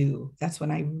knew, that's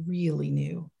when I really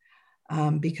knew.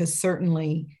 Because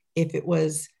certainly if it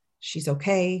was, she's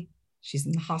okay, she's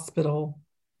in the hospital.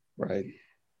 Right.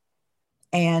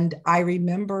 And I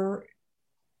remember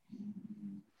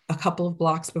a couple of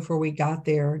blocks before we got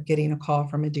there, getting a call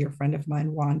from a dear friend of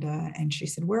mine, Wanda. And she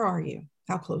said, "Where are you?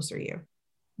 How close are you?"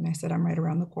 And I said, "I'm right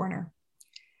around the corner."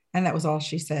 And that was all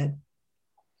she said.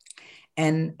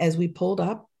 And as we pulled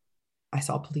up, I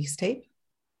saw police tape.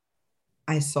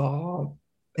 I saw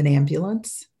an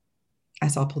ambulance. I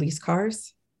saw police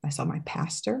cars. I saw my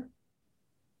pastor.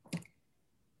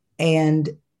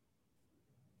 And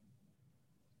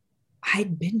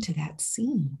I'd been to that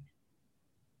scene.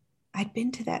 I'd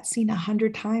been to that scene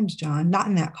 100 times, John, not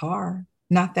in that car,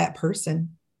 not that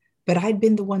person, but I'd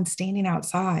been the one standing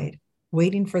outside,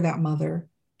 waiting for that mother,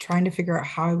 trying to figure out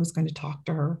how I was going to talk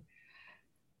to her.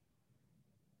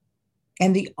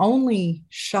 And the only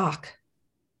shock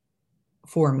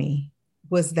for me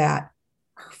was that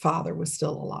her father was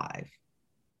still alive.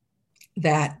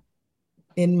 That,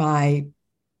 in my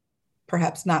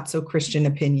perhaps not so Christian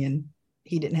opinion,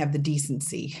 he didn't have the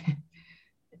decency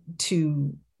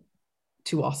to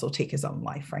also take his own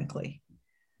life, frankly.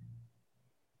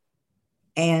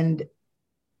 And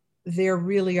there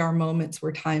really are moments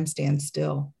where time stands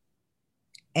still.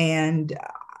 And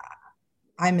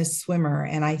I'm a swimmer,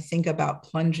 and I think about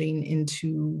plunging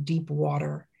into deep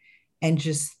water and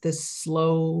just the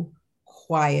slow,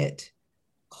 quiet,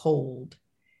 cold.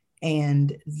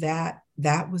 And that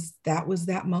was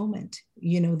that moment.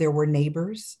 You know, there were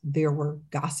neighbors, there were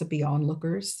gossipy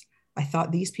onlookers. I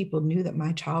thought these people knew that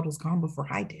my child was gone before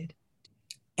I did.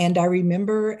 And I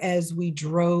remember as we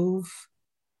drove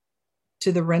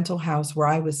to the rental house where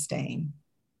I was staying,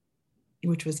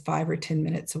 which was 5 or 10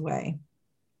 minutes away,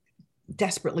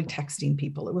 desperately texting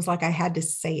people. It was like I had to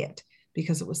say it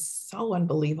because it was so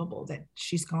unbelievable that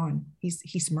she's gone.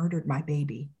 He's murdered my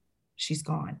baby. She's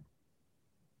gone.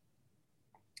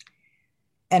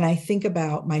 And I think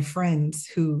about my friends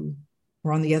who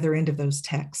were on the other end of those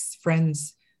texts,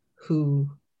 friends who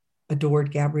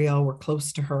adored Gabrielle, were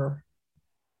close to her,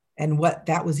 and what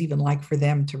that was even like for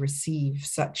them to receive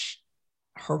such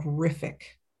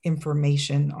horrific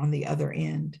information on the other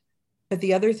end. But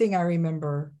the other thing I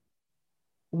remember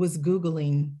was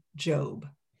Googling Job,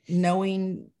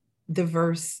 knowing the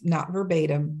verse, not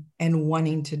verbatim, and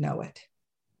wanting to know it.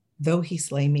 Though he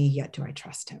slay me, yet do I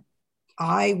trust him.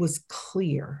 I was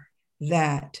clear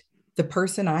that the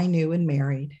person I knew and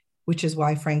married, which is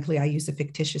why, frankly, I use a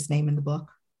fictitious name in the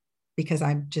book, because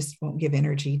I just won't give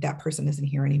energy. That person isn't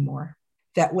here anymore.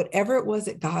 That whatever it was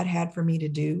that God had for me to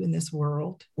do in this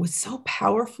world was so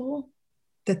powerful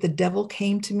that the devil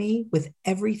came to me with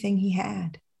everything he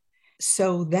had.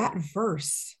 So that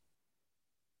verse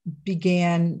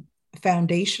began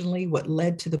foundationally what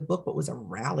led to the book, what was a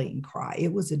rallying cry.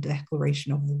 It was a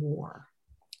declaration of war,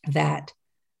 that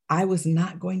I was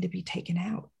not going to be taken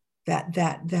out.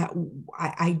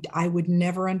 I would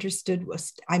never understood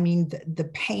was, I mean, the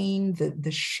pain,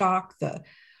 the shock, the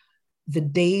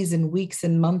days and weeks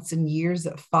and months and years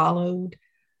that followed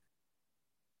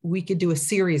we could do a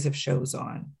series of shows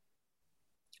on.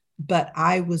 But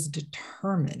I was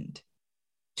determined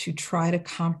to try to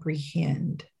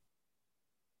comprehend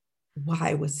why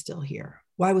I was still here.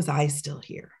 Why was I still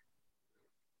here?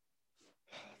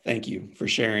 Thank you for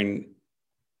sharing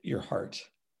your heart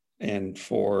and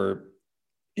for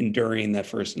enduring that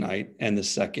first night and the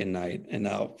second night, and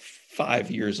now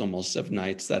 5 years almost of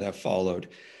nights that have followed.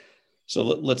 So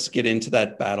let's get into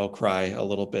that battle cry a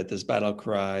little bit. This battle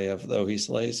cry of, though he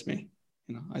slays me,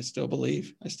 I still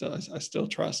believe, I still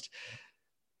trust.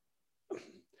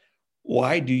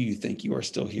 Why do you think you are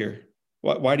still here?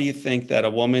 Why do you think that a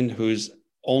woman whose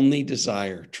only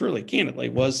desire, truly, candidly,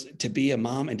 was to be a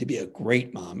mom and to be a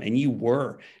great mom, and you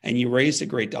were, and you raised a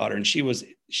great daughter, and she was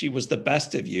the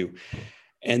best of you,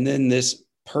 and then this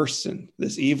person,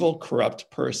 this evil, corrupt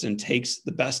person, takes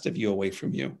the best of you away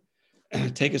from you?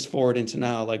 Take us forward into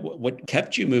now, like what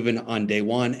kept you moving on day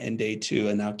one and day two,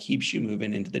 and now keeps you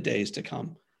moving into the days to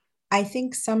come? I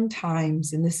think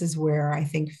sometimes, and this is where I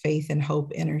think faith and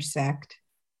hope intersect,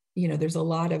 there's a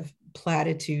lot of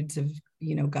platitudes of,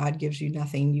 God gives you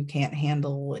nothing you can't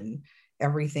handle, and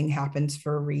everything happens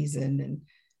for a reason. And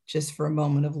just for a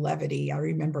moment of levity, I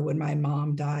remember when my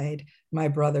mom died, my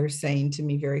brother saying to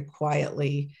me very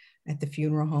quietly at the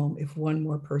funeral home, if one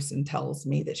more person tells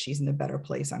me that she's in a better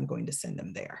place, I'm going to send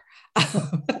them there.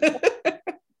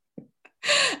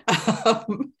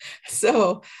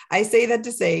 So I say that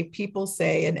to say, people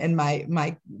say, and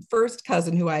my first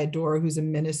cousin, who I adore, who's a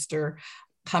minister,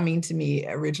 coming to me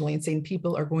originally and saying,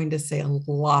 people are going to say a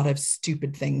lot of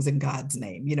stupid things in God's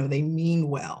name. They mean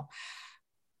well.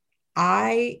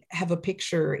 I have a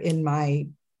picture in my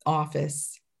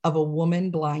office of a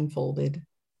woman blindfolded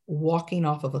walking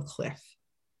off of a cliff,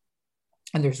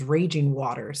 and there's raging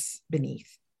waters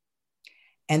beneath,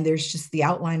 and there's just the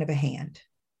outline of a hand,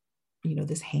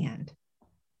 this hand.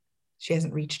 She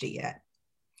hasn't reached it yet.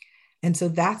 And so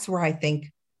that's where I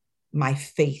think my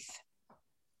faith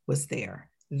was there,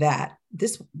 that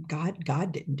this God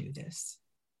didn't do this.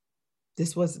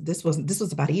 This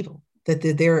was about evil, that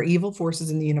there are evil forces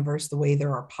in the universe the way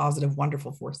there are positive,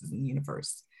 wonderful forces in the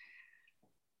universe.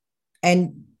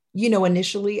 And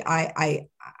initially I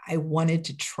wanted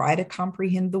to try to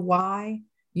comprehend the why.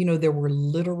 There were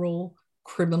literal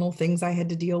criminal things I had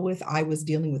to deal with. I was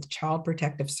dealing with Child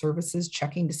Protective Services,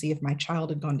 checking to see if my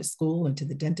child had gone to school and to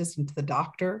the dentist and to the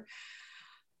doctor.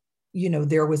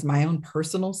 There was my own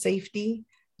personal safety.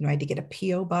 I had to get a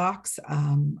PO box.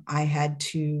 I had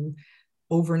to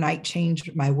overnight change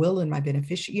my will and my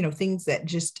beneficiary, things that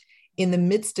just in the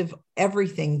midst of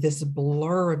everything, this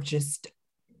blur of just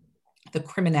the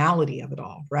criminality of it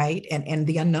all, right? And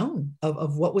the unknown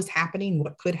of what was happening,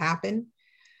 what could happen.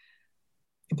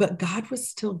 But God was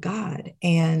still God.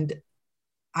 And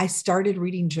I started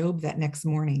reading Job that next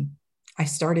morning.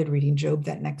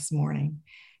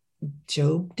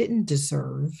 Job didn't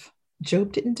deserve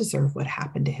what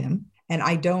happened to him. And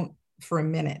I don't for a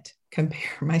minute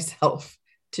compare myself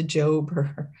to Job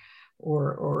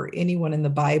or anyone in the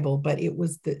Bible, but it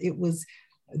was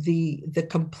the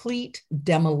complete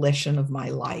demolition of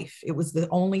my life. It was the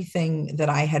only thing that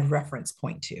I had reference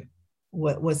point to,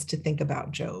 what was to think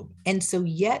about Job. And so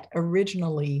yet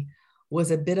originally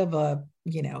was a bit of a,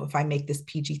 if I make this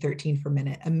PG-13 for a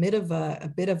minute, a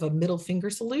bit of a middle finger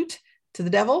salute to the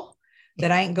devil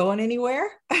that I ain't going anywhere.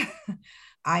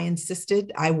 I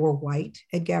insisted. I wore white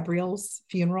at Gabrielle's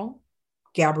funeral.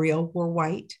 Gabrielle wore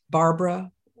white.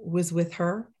 Barbara was with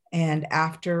her. And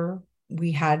after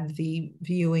we had the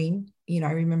viewing,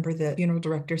 I remember the funeral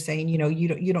director saying, you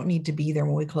don't need to be there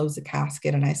when we close the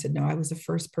casket. And I said, no, I was the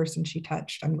first person she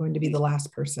touched. I'm going to be the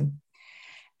last person.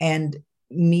 And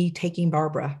me taking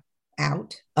Barbara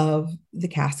out of the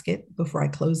casket before I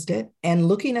closed it and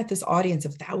looking at this audience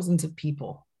of thousands of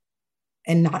people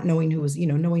and not knowing who was,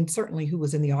 knowing certainly who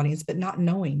was in the audience, but not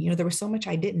knowing, there was so much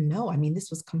I didn't know. I mean, this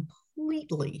was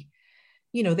completely,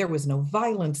 there was no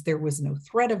violence. There was no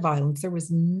threat of violence. There was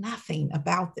nothing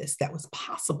about this that was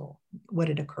possible, what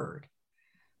had occurred.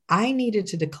 I needed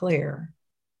to declare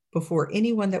before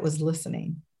anyone that was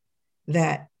listening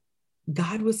that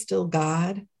God was still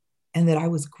God and that I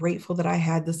was grateful that I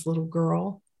had this little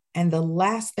girl. And the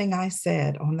last thing I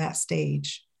said on that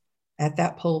stage at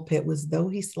that pulpit was, though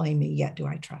he slay me, yet do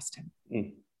I trust him.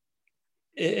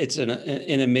 It's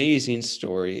an amazing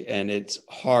story, and it's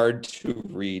hard to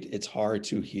read. It's hard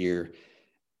to hear.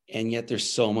 And yet there's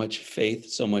so much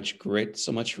faith, so much grit,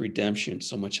 so much redemption,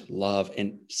 so much love,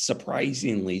 and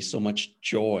surprisingly, so much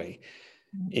joy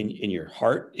in your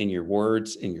heart, in your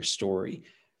words, in your story.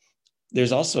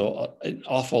 There's also an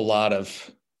awful lot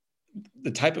of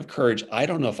the type of courage I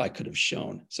don't know if I could have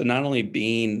shown. So not only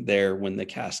being there when the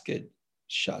casket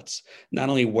shuts, not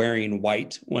only wearing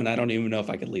white when I don't even know if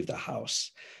I could leave the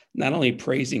house, not only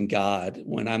praising God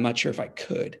when I'm not sure if I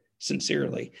could,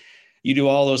 sincerely. You do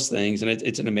all those things, and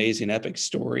it's an amazing, epic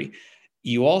story.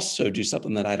 You also do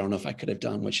something that I don't know if I could have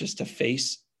done, which is to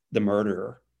face the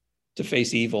murderer, to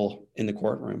face evil in the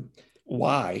courtroom.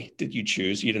 Why did you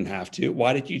choose? You didn't have to.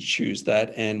 Why did you choose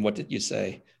that? And what did you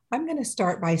say? I'm going to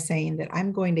start by saying that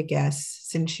I'm going to guess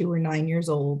since you were 9 years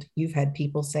old, you've had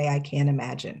people say, I can't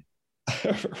imagine.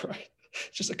 Right.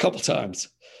 Just a couple times.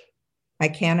 I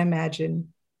can't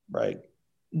imagine. Right.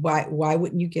 Why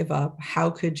wouldn't you give up? How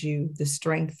could you? The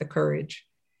strength, the courage.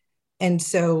 And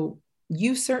so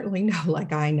you certainly know,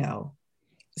 like I know,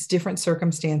 it's different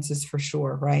circumstances for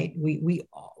sure, right? We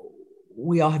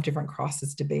all have different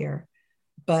crosses to bear,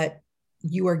 but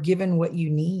you are given what you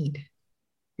need.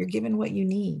 You're given what you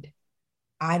need.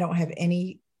 I don't have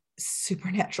any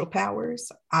supernatural powers.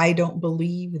 I don't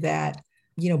believe that,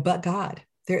 but God.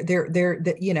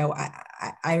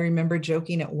 I remember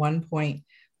joking at one point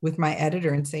with my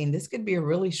editor and saying, this could be a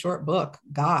really short book,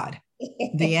 God,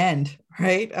 the end,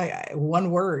 right? One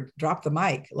word, drop the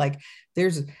mic. Like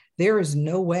there is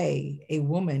no way a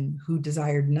woman who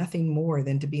desired nothing more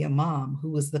than to be a mom,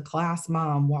 who was the class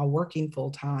mom while working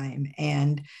full time,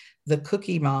 and the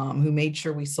cookie mom who made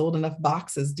sure we sold enough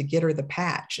boxes to get her the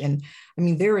patch. And I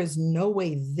mean, there is no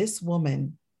way this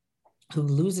woman who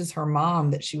loses her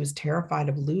mom that she was terrified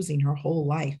of losing her whole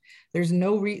life. There's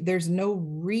no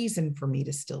reason for me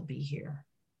to still be here.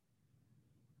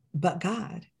 But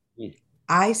God,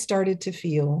 I started to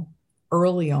feel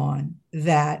early on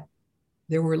that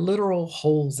there were literal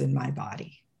holes in my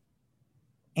body,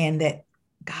 and that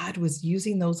God was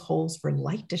using those holes for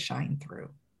light to shine through.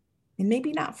 And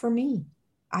maybe not for me.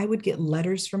 I would get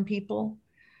letters from people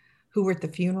who were at the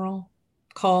funeral,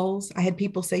 calls. I had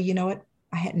people say, you know what?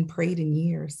 I hadn't prayed in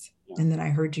years. And then I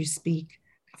heard you speak.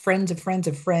 Friends of friends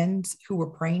of friends who were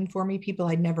praying for me, people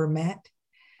I'd never met.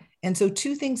 And so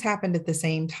two things happened at the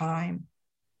same time.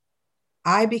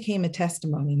 I became a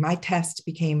testimony. My test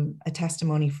became a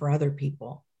testimony for other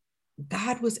people.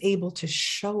 God was able to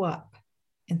show up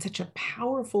in such a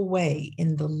powerful way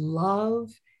in the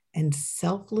love and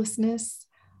selflessness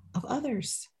of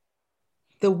others.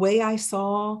 The way I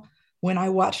saw when I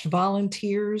watched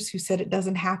volunteers who said it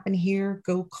doesn't happen here,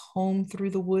 go comb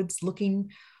through the woods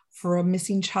looking for a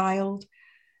missing child,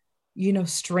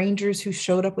 strangers who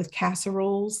showed up with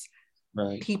casseroles,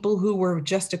 right. People who were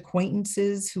just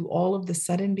acquaintances who all of a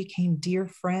sudden became dear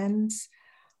friends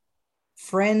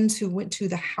who went to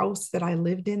the house that I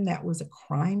lived in that was a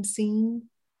crime scene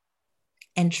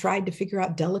and tried to figure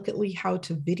out delicately how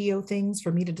to video things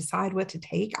for me to decide what to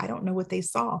take. I don't know what they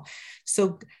saw.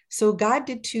 So God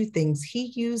did two things.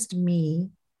 He used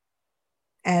me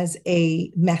as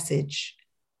a message,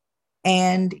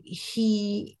 and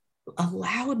he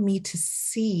allowed me to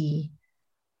see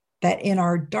that in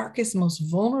our darkest, most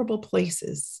vulnerable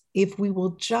places, if we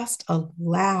will just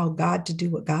allow God to do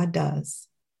what God does,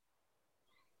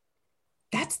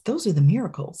 those are the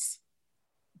miracles.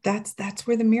 That's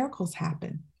where the miracles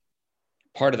happen.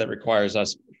 Part of that requires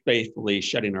us faithfully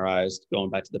shutting our eyes, going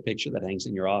back to the picture that hangs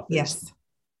in your office.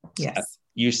 Yes.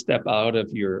 You step out of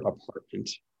your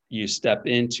apartment, you step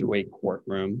into a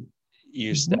courtroom,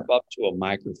 you step up to a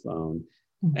microphone,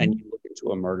 and you look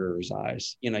into a murderer's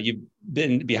eyes. You've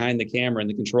been behind the camera in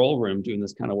the control room doing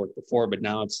this kind of work before, but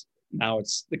now it's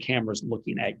the camera's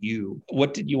looking at you.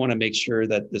 What did you want to make sure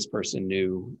that this person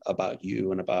knew about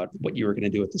you and about what you were going to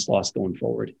do with this loss going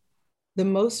forward? The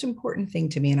most important thing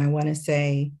to me, and I want to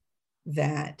say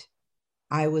that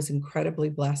I was incredibly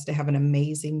blessed to have an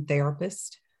amazing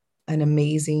therapist, an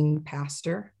amazing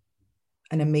pastor,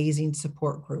 an amazing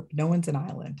support group. No one's an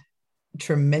island.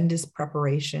 Tremendous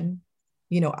preparation.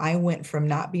 I went from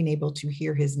not being able to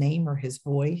hear his name or his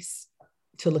voice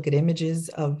to look at images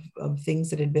of things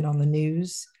that had been on the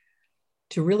news,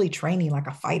 to really training like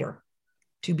a fighter,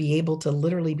 to be able to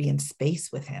literally be in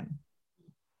space with him.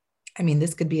 I mean,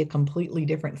 this could be a completely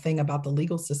different thing about the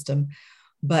legal system,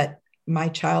 but my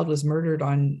child was murdered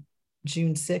on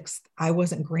June 6th. I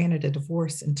wasn't granted a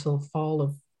divorce until fall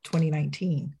of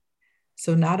 2019.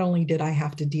 So not only did I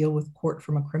have to deal with court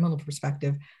from a criminal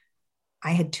perspective,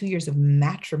 I had 2 years of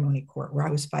matrimony court where I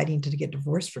was fighting to get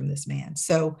divorced from this man.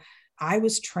 So I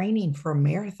was training for a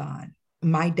marathon.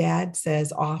 My dad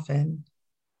says often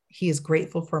he is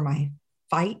grateful for my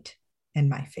fight and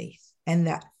my faith. And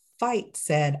that fight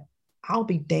said, I'll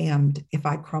be damned if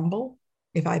I crumble,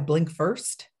 if I blink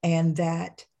first. And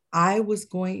that I was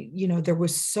going, there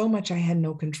was so much I had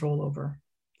no control over,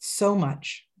 so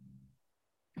much.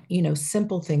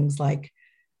 simple things like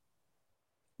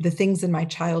the things in my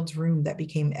child's room that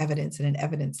became evidence in an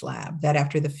evidence lab, that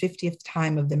after the 50th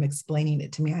time of them explaining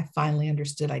it to me, I finally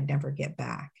understood I'd never get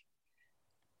back.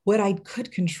 What I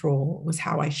could control was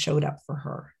how I showed up for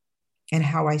her and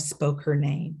how I spoke her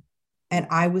name. And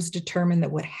I was determined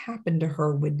that what happened to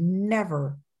her would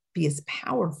never be as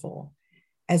powerful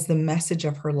as the message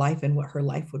of her life and what her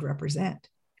life would represent.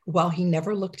 While he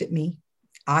never looked at me,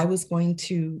 I was going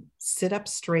to sit up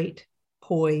straight,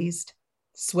 poised,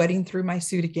 sweating through my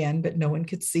suit again, but no one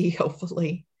could see,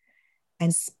 hopefully,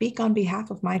 and speak on behalf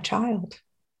of my child.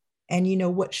 And,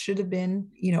 what should have been,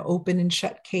 open and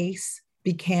shut case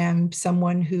became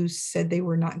someone who said they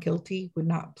were not guilty, would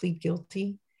not plead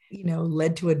guilty,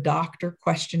 led to a doctor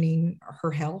questioning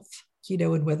her health,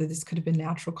 and whether this could have been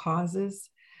natural causes.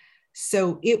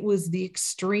 So it was the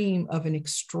extreme of an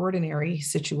extraordinary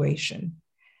situation.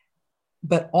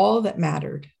 But all that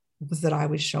mattered was that I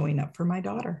was showing up for my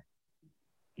daughter.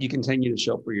 You continue to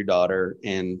show up for your daughter,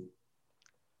 and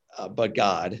but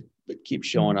keep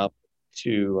showing up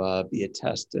to be a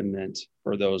testament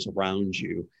for those around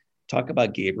you. Talk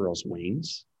about Gabriel's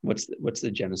Wings. What's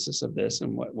the genesis of this,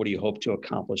 and what do you hope to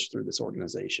accomplish through this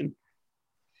organization?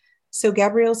 So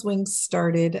Gabriel's Wings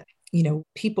started,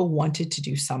 people wanted to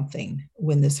do something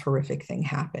when this horrific thing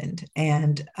happened.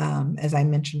 And as I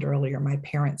mentioned earlier, my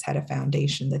parents had a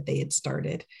foundation that they had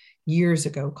started years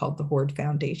ago called the Horde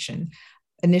Foundation.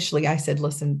 Initially, I said,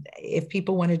 listen, if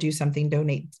people want to do something,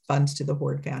 donate funds to the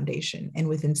Horde Foundation. And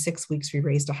within 6 weeks, we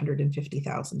raised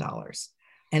 $150,000.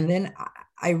 And then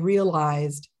I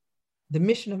realized the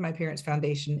mission of my parents'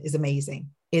 foundation is amazing.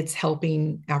 It's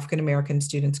helping African-American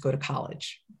students go to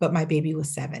college, but my baby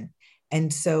was 7.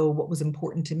 And so what was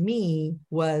important to me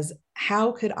was,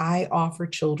 how could I offer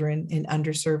children in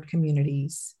underserved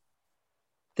communities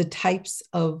the types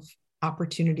of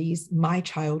opportunities my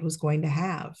child was going to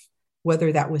have,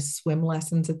 whether that was swim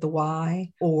lessons at the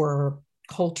Y or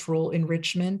cultural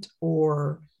enrichment,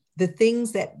 or the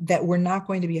things that were not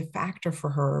going to be a factor for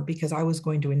her, because I was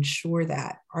going to ensure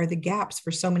that are the gaps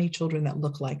for so many children that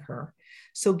look like her.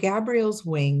 So Gabriel's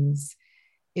Wings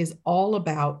is all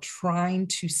about trying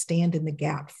to stand in the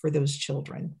gap for those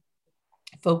children,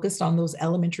 focused on those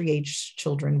elementary age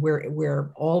children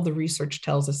where all the research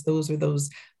tells us those are those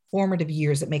formative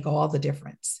years that make all the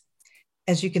difference.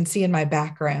 As you can see in my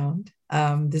background,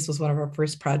 this was one of our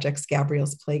first projects,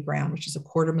 Gabriel's Playground, which is a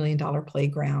 $250,000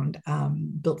 playground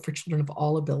built for children of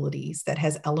all abilities, that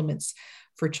has elements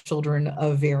for children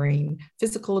of varying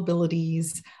physical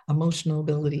abilities, emotional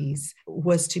abilities,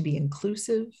 was to be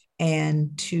inclusive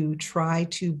and to try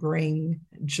to bring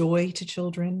joy to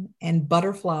children. And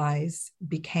butterflies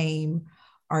became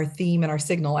our theme and our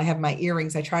signal. I have my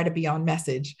earrings. I try to be on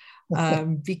message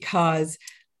because,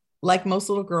 like most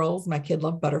little girls, my kid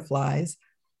loved butterflies.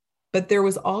 But there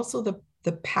was also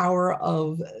the power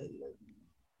of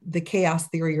the chaos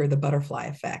theory, or the butterfly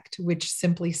effect, which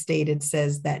simply stated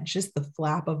says that just the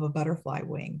flap of a butterfly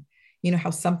wing,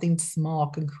 how something small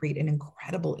can create an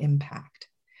incredible impact.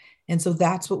 And so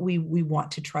that's what we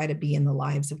want to try to be in the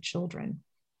lives of children.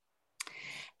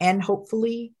 And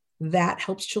hopefully that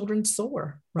helps children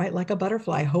soar, right? Like a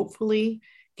butterfly. Hopefully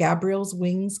Gabriel's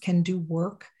Wings can do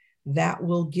work that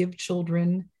will give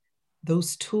children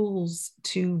those tools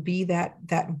to be that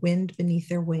wind beneath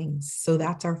their wings. So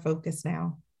that's our focus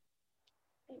now.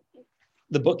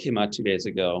 The book came out 2 days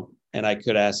ago, and I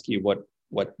could ask you what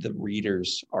the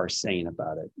readers are saying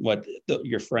about it, what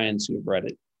your friends who have read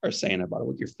it are saying about it,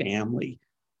 what your family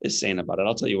is saying about it.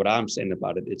 I'll tell you what I'm saying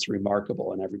about it. It's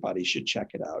remarkable, and everybody should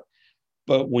check it out.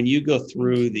 But when you go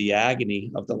through the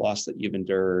agony of the loss that you've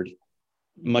endured,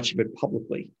 much of it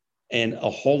publicly and a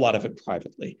whole lot of it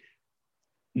privately,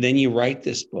 then you write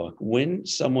this book. When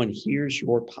someone hears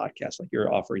your podcast, like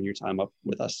you're offering your time up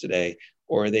with us today,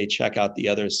 or they check out the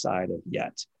other side of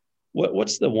Yet,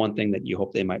 what's the one thing that you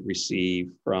hope they might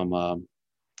receive from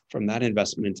that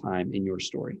investment in time in your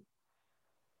story?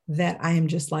 That I am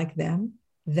just like them,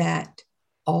 that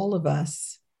all of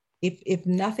us, if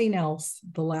nothing else,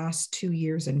 the last 2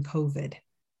 years in COVID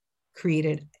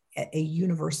created a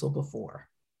universal before.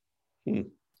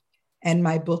 And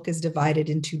my book is divided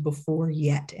into before,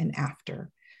 yet, and after.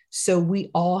 So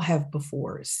we all have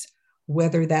befores,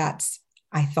 whether that's,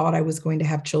 I thought I was going to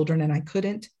have children and I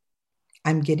couldn't.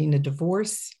 I'm getting a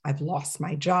divorce. I've lost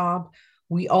my job.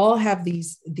 We all have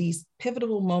these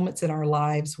pivotal moments in our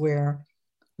lives where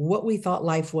what we thought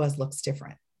life was looks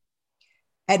different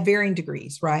at varying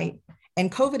degrees, right?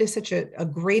 And COVID is such a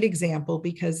great example,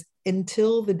 because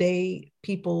until the day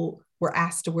people were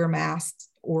asked to wear masks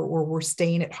or were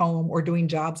staying at home or doing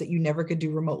jobs that you never could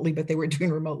do remotely, but they were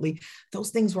doing remotely.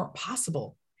 Those things weren't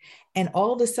possible. And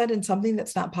all of a sudden, something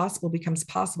that's not possible becomes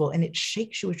possible, and it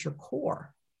shakes you at your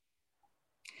core.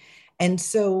 And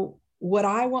so what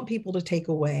I want people to take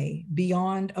away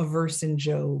beyond a verse in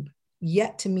Job,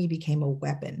 yet to me became a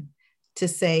weapon to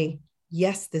say,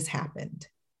 yes, this happened,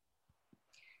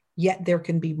 yet there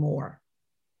can be more.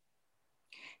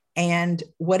 And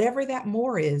whatever that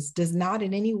more is, does not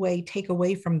in any way take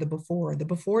away from the before. The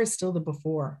before is still the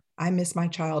before. I miss my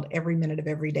child every minute of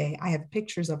every day. I have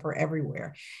pictures of her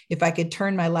everywhere. If I could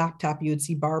turn my laptop, you would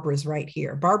see Barbara's right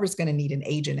here. Barbara's going to need an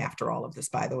agent after all of this,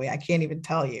 by the way. I can't even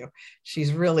tell you.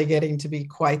 She's really getting to be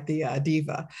quite the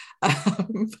diva.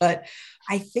 But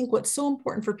I think what's so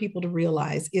important for people to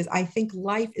realize is I think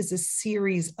life is a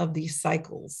series of these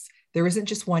cycles. There isn't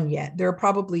just one yet. There are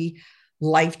probably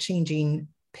life-changing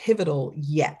pivotal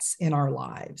yets in our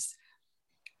lives.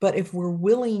 But if we're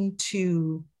willing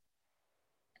to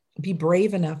be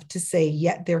brave enough to say,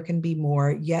 yet there can be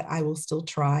more, yet I will still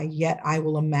try, yet I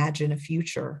will imagine a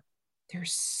future,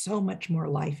 there's so much more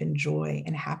life and joy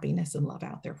and happiness and love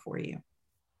out there for you.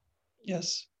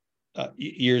 Yes.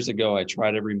 Years ago, I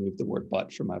tried to remove the word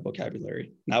but from my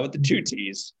vocabulary. Not with the two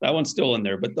T's. That one's still in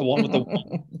there, but the one with the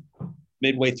one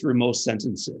midway through most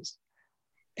sentences.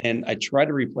 And I try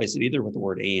to replace it either with the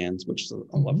word and, which is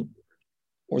a lovely word,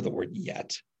 or the word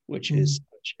yet, which is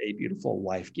such a beautiful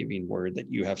life-giving word that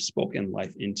you have spoken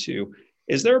life into.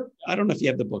 Is there, I don't know if you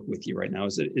have the book with you right now.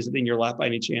 Is it in your lap by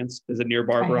any chance? Is it near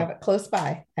Barbara? I have it close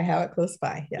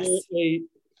by. Yes.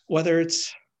 Whether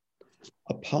it's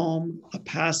a poem, a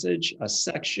passage, a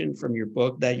section from your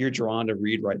book that you're drawn to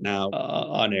read right now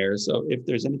on air. So if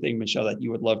there's anything, Michelle, that you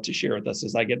would love to share with us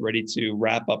as I get ready to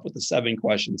wrap up with the 7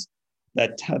 questions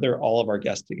that tether all of our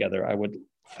guests together, I would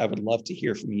love to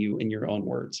hear from you in your own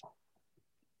words.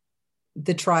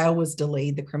 The trial was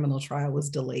delayed. The criminal trial was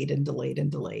delayed and delayed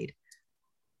and delayed.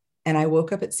 And I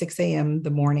woke up at 6 a.m. the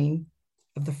morning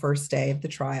of the first day of the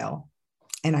trial,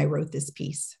 and I wrote this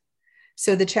piece.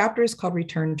 So the chapter is called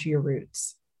Return to Your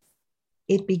Roots.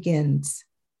 It begins,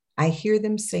 I hear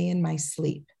them say in my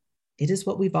sleep, it is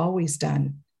what we've always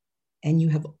done, and you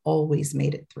have always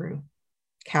made it through.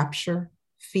 Capture,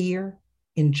 fear,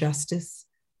 injustice,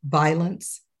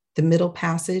 violence, the middle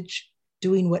passage,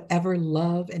 doing whatever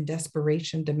love and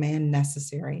desperation demand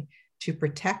necessary to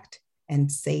protect and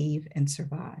save and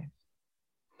survive.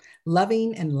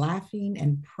 Loving and laughing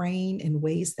and praying in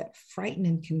ways that frighten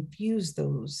and confuse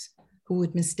those who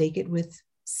would mistake it with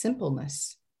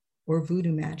simpleness or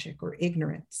voodoo magic or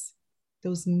ignorance,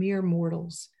 those mere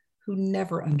mortals who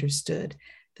never understood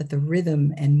that the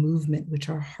rhythm and movement which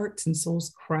our hearts and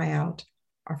souls cry out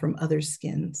are from other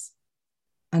skins,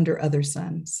 under other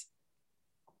suns.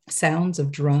 Sounds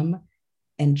of drum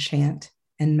and chant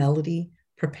and melody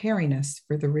preparing us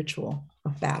for the ritual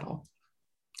of battle,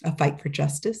 a fight for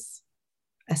justice,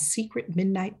 a secret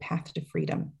midnight path to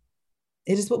freedom.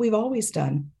 It is what we've always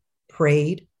done,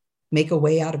 prayed, make a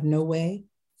way out of no way,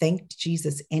 thanked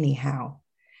Jesus anyhow,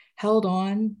 held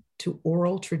on to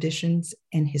oral traditions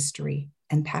and history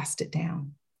and passed it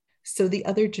down. So the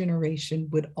other generation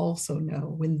would also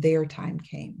know when their time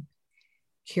came,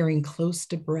 carrying close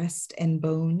to breast and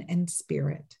bone and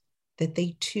spirit, that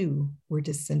they too were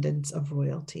descendants of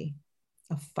royalty,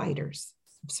 of fighters,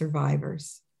 of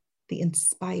survivors, the in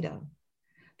spite of,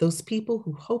 those people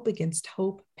who hope against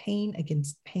hope, pain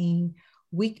against pain,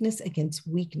 weakness against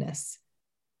weakness,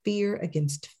 fear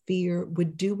against fear,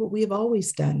 would do what we have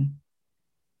always done.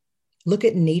 Look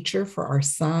at nature for our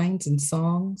signs and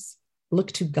songs.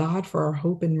 Look to God for our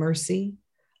hope and mercy.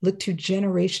 Look to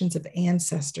generations of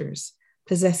ancestors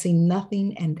possessing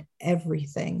nothing and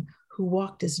everything, who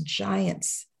walked as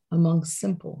giants among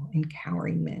simple and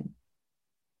cowering men.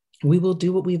 We will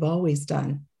do what we've always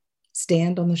done,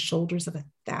 stand on the shoulders of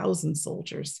 1,000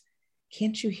 soldiers.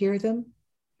 Can't you hear them?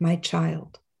 My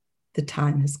child, the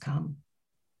time has come.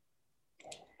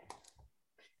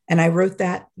 And I wrote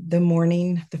that the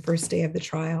morning, the first day of the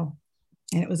trial,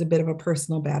 and it was a bit of a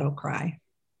personal battle cry.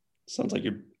 Sounds like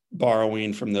you're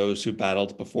borrowing from those who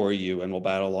battled before you and will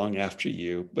battle long after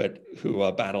you, but who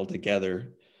battled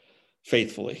together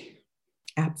faithfully.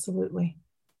 Absolutely.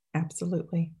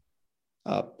 Absolutely.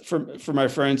 For my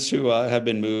friends who have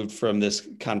been moved from this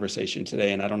conversation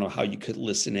today, and I don't know how you could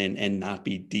listen in and not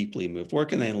be deeply moved, where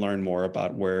can they learn more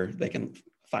about where they can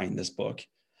find this book?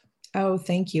 Oh,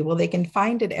 thank you. Well, they can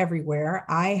find it everywhere.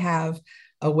 I have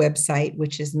a website,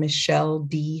 which is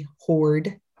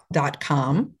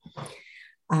michelledhoard.com.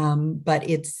 But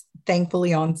it's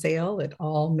thankfully on sale at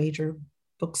all major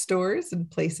bookstores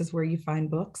and places where you find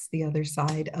books, The Other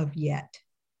Side of Yet.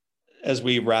 As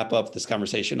we wrap up this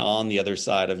conversation on The Other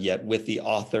Side of Yet with the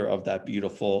author of that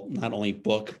beautiful, not only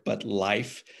book, but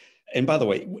life. And by the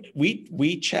way,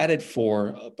 we chatted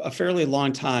for a fairly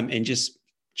long time and just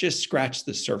scratched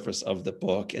the surface of the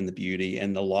book and the beauty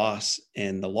and the loss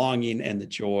and the longing and the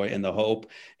joy and the hope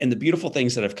and the beautiful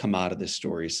things that have come out of this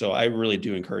story. So I really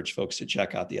do encourage folks to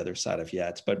check out The Other Side of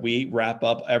Yet. But we wrap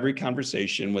up every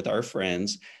conversation with our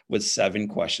friends with 7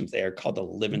 questions. They are called the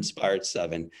Live Inspired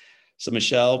 7. So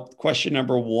Michelle, question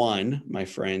number 1, my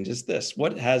friend, is this: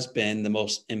 what has been the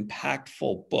most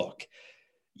impactful book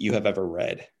you have ever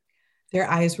read? Their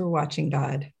Eyes Were Watching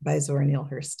God by Zora Neale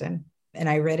Hurston. And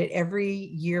I read it every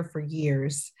year for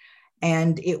years.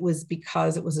 And it was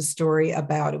because it was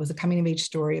it was a coming of age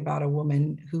story about a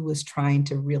woman who was trying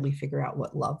to really figure out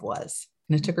what love was.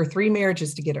 And it took her 3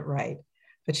 marriages to get it right,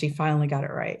 but she finally got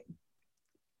it right.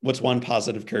 What's one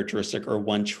positive characteristic or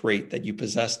one trait that you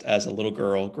possessed as a little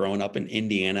girl growing up in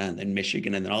Indiana and then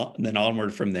Michigan and then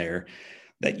onward from there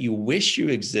that you wish you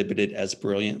exhibited as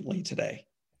brilliantly today?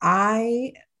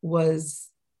 I was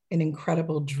an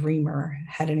incredible dreamer,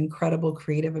 had an incredible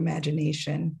creative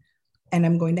imagination. And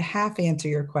I'm going to half answer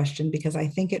your question because I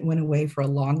think it went away for a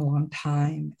long, long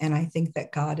time. And I think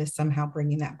that God is somehow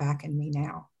bringing that back in me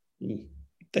now.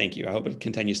 Thank you. I hope it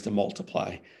continues to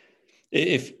multiply.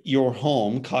 If your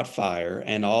home caught fire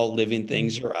and all living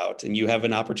things are out and you have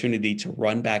an opportunity to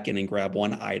run back in and grab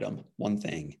one item, one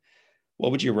thing,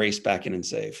 what would you race back in and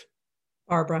save?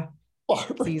 Barbara.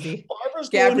 Barbara. It's easy. Barbara's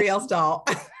Gabrielle's doll.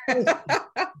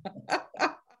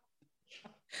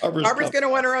 Barbara's going to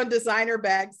want her own designer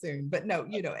bag soon. But no,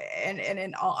 and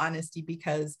in all honesty,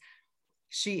 because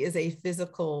she is a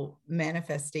physical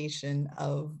manifestation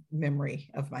of memory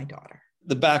of my daughter.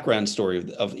 The background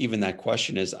story of even that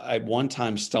question is I one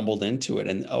time stumbled into it,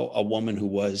 and a woman who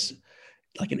was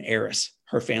like an heiress,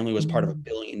 her family was part of $1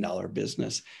 billion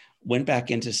business, went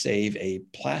back in to save a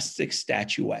plastic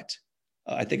statuette,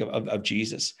 I think of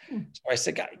Jesus. So I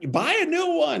said, God, you buy a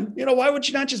new one. Why would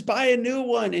you not just buy a new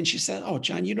one? And she said, oh,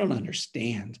 John, you don't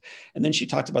understand. And then she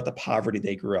talked about the poverty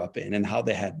they grew up in and how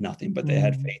they had nothing, but they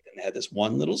had faith. And they had this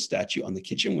one little statue on the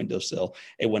kitchen windowsill.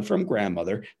 It went from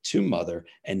grandmother to mother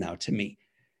and now to me.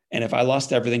 And if I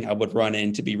lost everything, I would run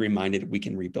in to be reminded we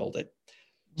can rebuild it.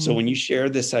 So when you share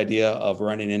this idea of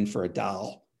running in for a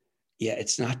doll, yeah,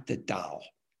 it's not the doll.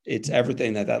 It's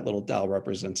everything that little doll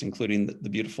represents, including the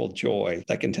beautiful joy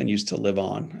that continues to live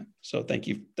on. So thank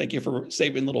you. Thank you for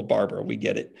saving little Barbara. We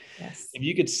get it. Yes. If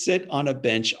you could sit on a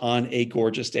bench on a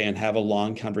gorgeous day and have a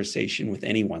long conversation with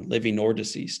anyone, living or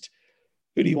deceased,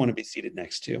 who do you want to be seated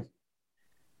next to?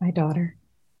 My daughter.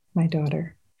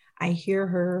 I hear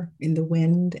her in the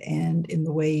wind and in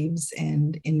the waves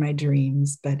and in my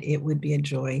dreams, but it would be a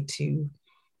joy to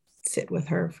sit with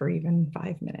her for even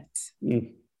 5 minutes.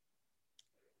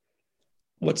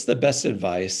 What's the best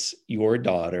advice your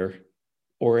daughter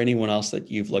or anyone else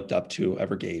that you've looked up to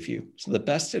ever gave you? So the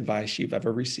best advice you've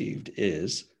ever received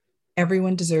is?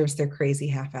 Everyone deserves their crazy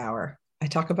half hour. I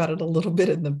talk about it a little bit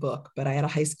in the book, but I had a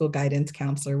high school guidance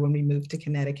counselor when we moved to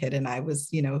Connecticut, and I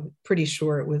was, pretty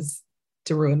sure it was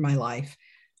to ruin my life.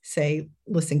 Say,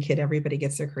 listen, kid, everybody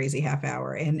gets their crazy half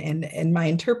hour. And my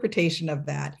interpretation of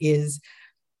that is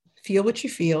feel what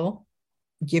you feel,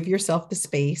 give yourself the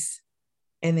space,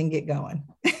 and then get going.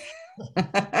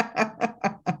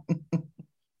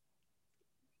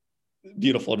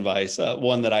 Beautiful advice.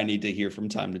 One that I need to hear from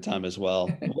time to time as well.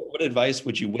 What advice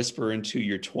would you whisper into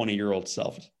your 20-year-old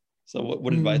self? So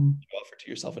what advice would you offer to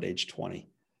yourself at age 20?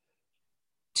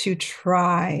 To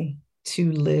try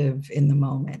to live in the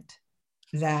moment,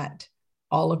 that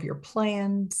all of your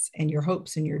plans and your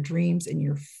hopes and your dreams and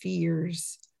your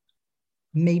fears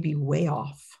may be way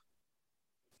off.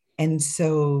 And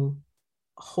so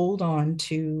hold on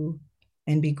to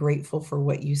and be grateful for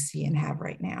what you see and have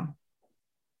right now.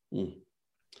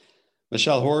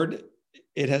 Michelle Hord,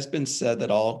 it has been said that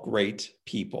all great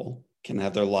people can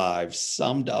have their lives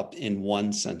summed up in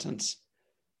one sentence.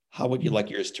 How would you like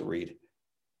yours to read?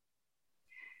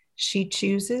 She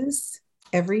chooses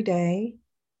every day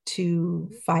to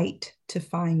fight to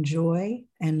find joy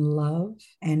and love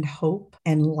and hope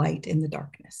and light in the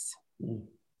darkness.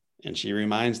 And she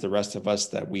reminds the rest of us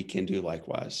that we can do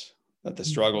likewise, that the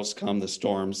struggles come, the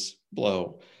storms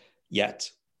blow, yet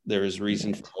there is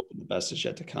reason for hope and the best is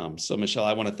yet to come. So Michelle,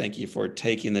 I want to thank you for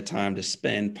taking the time to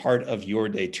spend part of your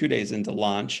day, 2 days into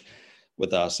launch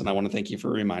with us. And I want to thank you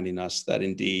for reminding us that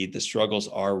indeed the struggles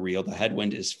are real. The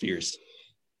headwind is fierce,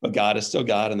 but God is still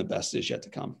God and the best is yet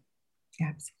to come.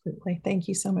 Absolutely. Thank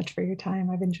you so much for your time.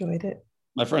 I've enjoyed it.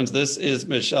 My friends, this is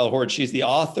Michelle Hord. She's the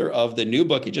author of the new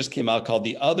book. It just came out called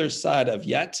The Other Side of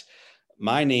Yet.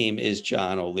 My name is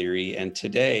John O'Leary, and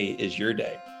today is your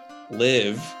day.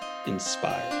 Live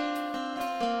inspired.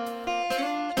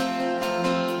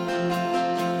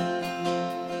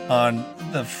 On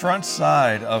the front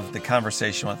side of the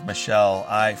conversation with Michelle,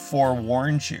 I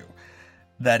forewarned you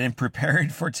that in preparing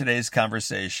for today's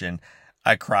conversation,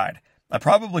 I cried. I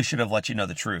probably should have let you know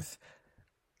the truth.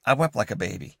 I wept like a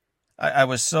baby. I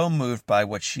was so moved by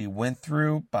what she went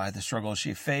through, by the struggles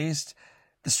she faced,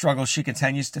 the struggles she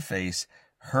continues to face,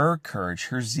 her courage,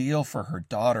 her zeal for her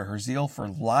daughter, her zeal for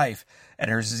life,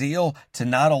 and her zeal to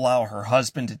not allow her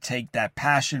husband to take that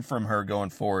passion from her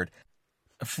going forward.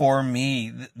 For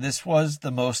me, this was the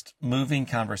most moving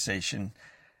conversation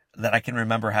that I can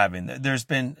remember having. There's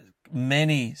been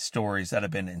many stories that have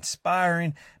been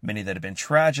inspiring, many that have been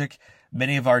tragic.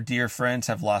 Many of our dear friends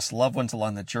have lost loved ones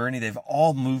along the journey. They've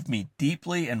all moved me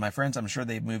deeply, and my friends, I'm sure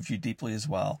they've moved you deeply as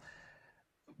well.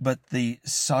 But the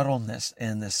subtleness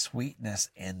and the sweetness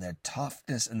and the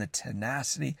toughness and the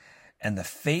tenacity and the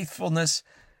faithfulness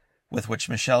with which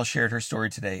Michelle shared her story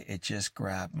today, it just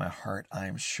grabbed my heart.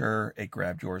 I'm sure it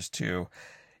grabbed yours too.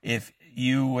 If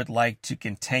you would like to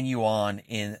continue on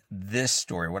in this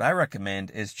story, what I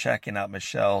recommend is checking out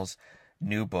Michelle's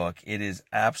new book. It is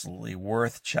absolutely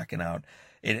worth checking out.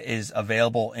 It is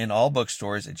available in all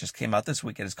bookstores. It just came out this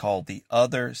week. It is called The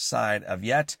Other Side of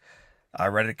Yet. I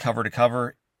read it cover to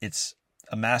cover. It's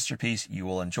a masterpiece. You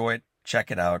will enjoy it.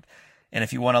 Check it out. And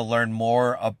if you want to learn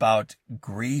more about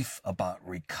grief, about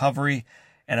recovery,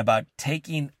 and about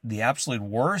taking the absolute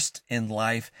worst in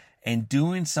life and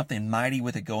doing something mighty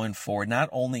with it going forward, not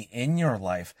only in your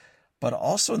life, but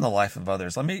also in the life of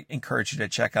others, let me encourage you to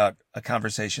check out a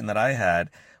conversation that I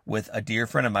had with a dear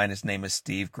friend of mine. His name is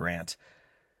Steve Grant.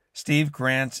 Steve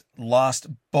Grant lost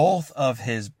both of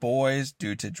his boys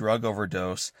due to drug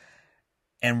overdose.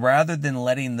 And rather than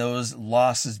letting those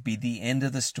losses be the end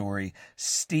of the story,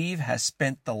 Steve has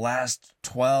spent the last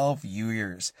 12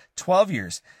 years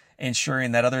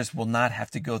ensuring that others will not have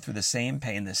to go through the same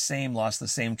pain, the same loss, the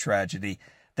same tragedy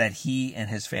that he and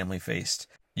his family faced.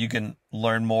 You can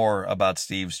learn more about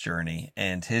Steve's journey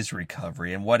and his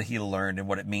recovery and what he learned and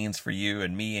what it means for you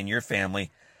and me and your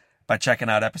family by checking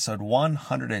out episode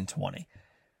 120.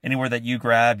 Anywhere that you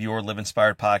grab your Live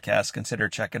Inspired podcast, consider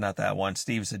checking out that one.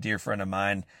 Steve's a dear friend of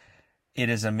mine. It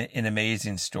is an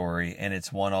amazing story, and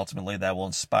it's one ultimately that will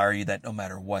inspire you that no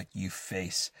matter what you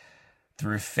face,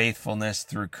 through faithfulness,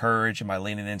 through courage, and by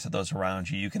leaning into those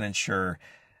around you, you can ensure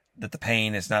that the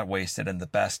pain is not wasted and the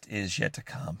best is yet to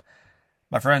come.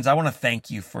 My friends, I want to thank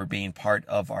you for being part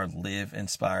of our Live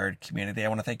Inspired community. I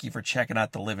want to thank you for checking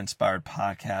out the Live Inspired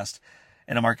podcast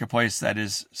in a marketplace that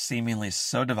is seemingly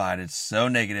so divided, so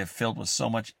negative, filled with so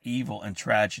much evil and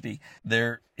tragedy.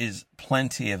 There is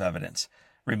plenty of evidence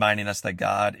reminding us that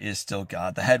God is still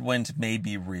God. The headwinds may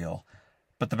be real,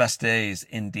 but the best days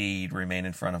indeed remain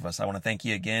in front of us. I want to thank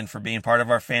you again for being part of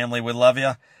our family. We love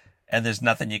you, and there's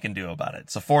nothing you can do about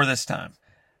it. So for this time,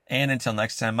 and until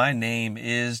next time, my name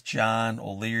is John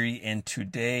O'Leary, and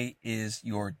today is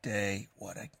your day.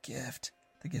 What a gift,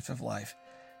 the gift of life.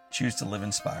 Choose to live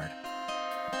inspired.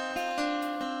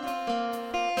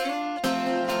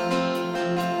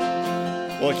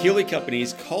 Well, Keeley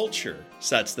Company's culture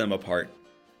sets them apart,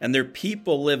 and their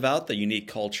people live out the unique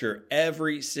culture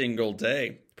every single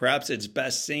day. Perhaps it's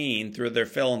best seen through their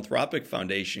philanthropic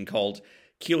foundation called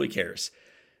Keeley Cares.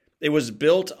 It was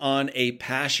built on a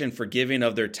passion for giving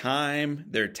of their time,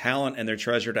 their talent, and their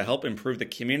treasure to help improve the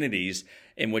communities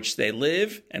in which they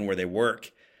live and where they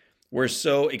work. We're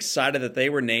so excited that they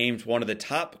were named one of the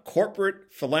top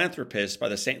corporate philanthropists by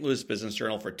the St. Louis Business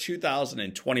Journal for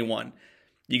 2021.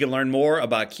 You can learn more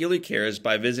about Keeley Cares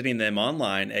by visiting them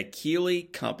online at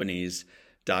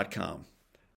KeeleyCompanies.com.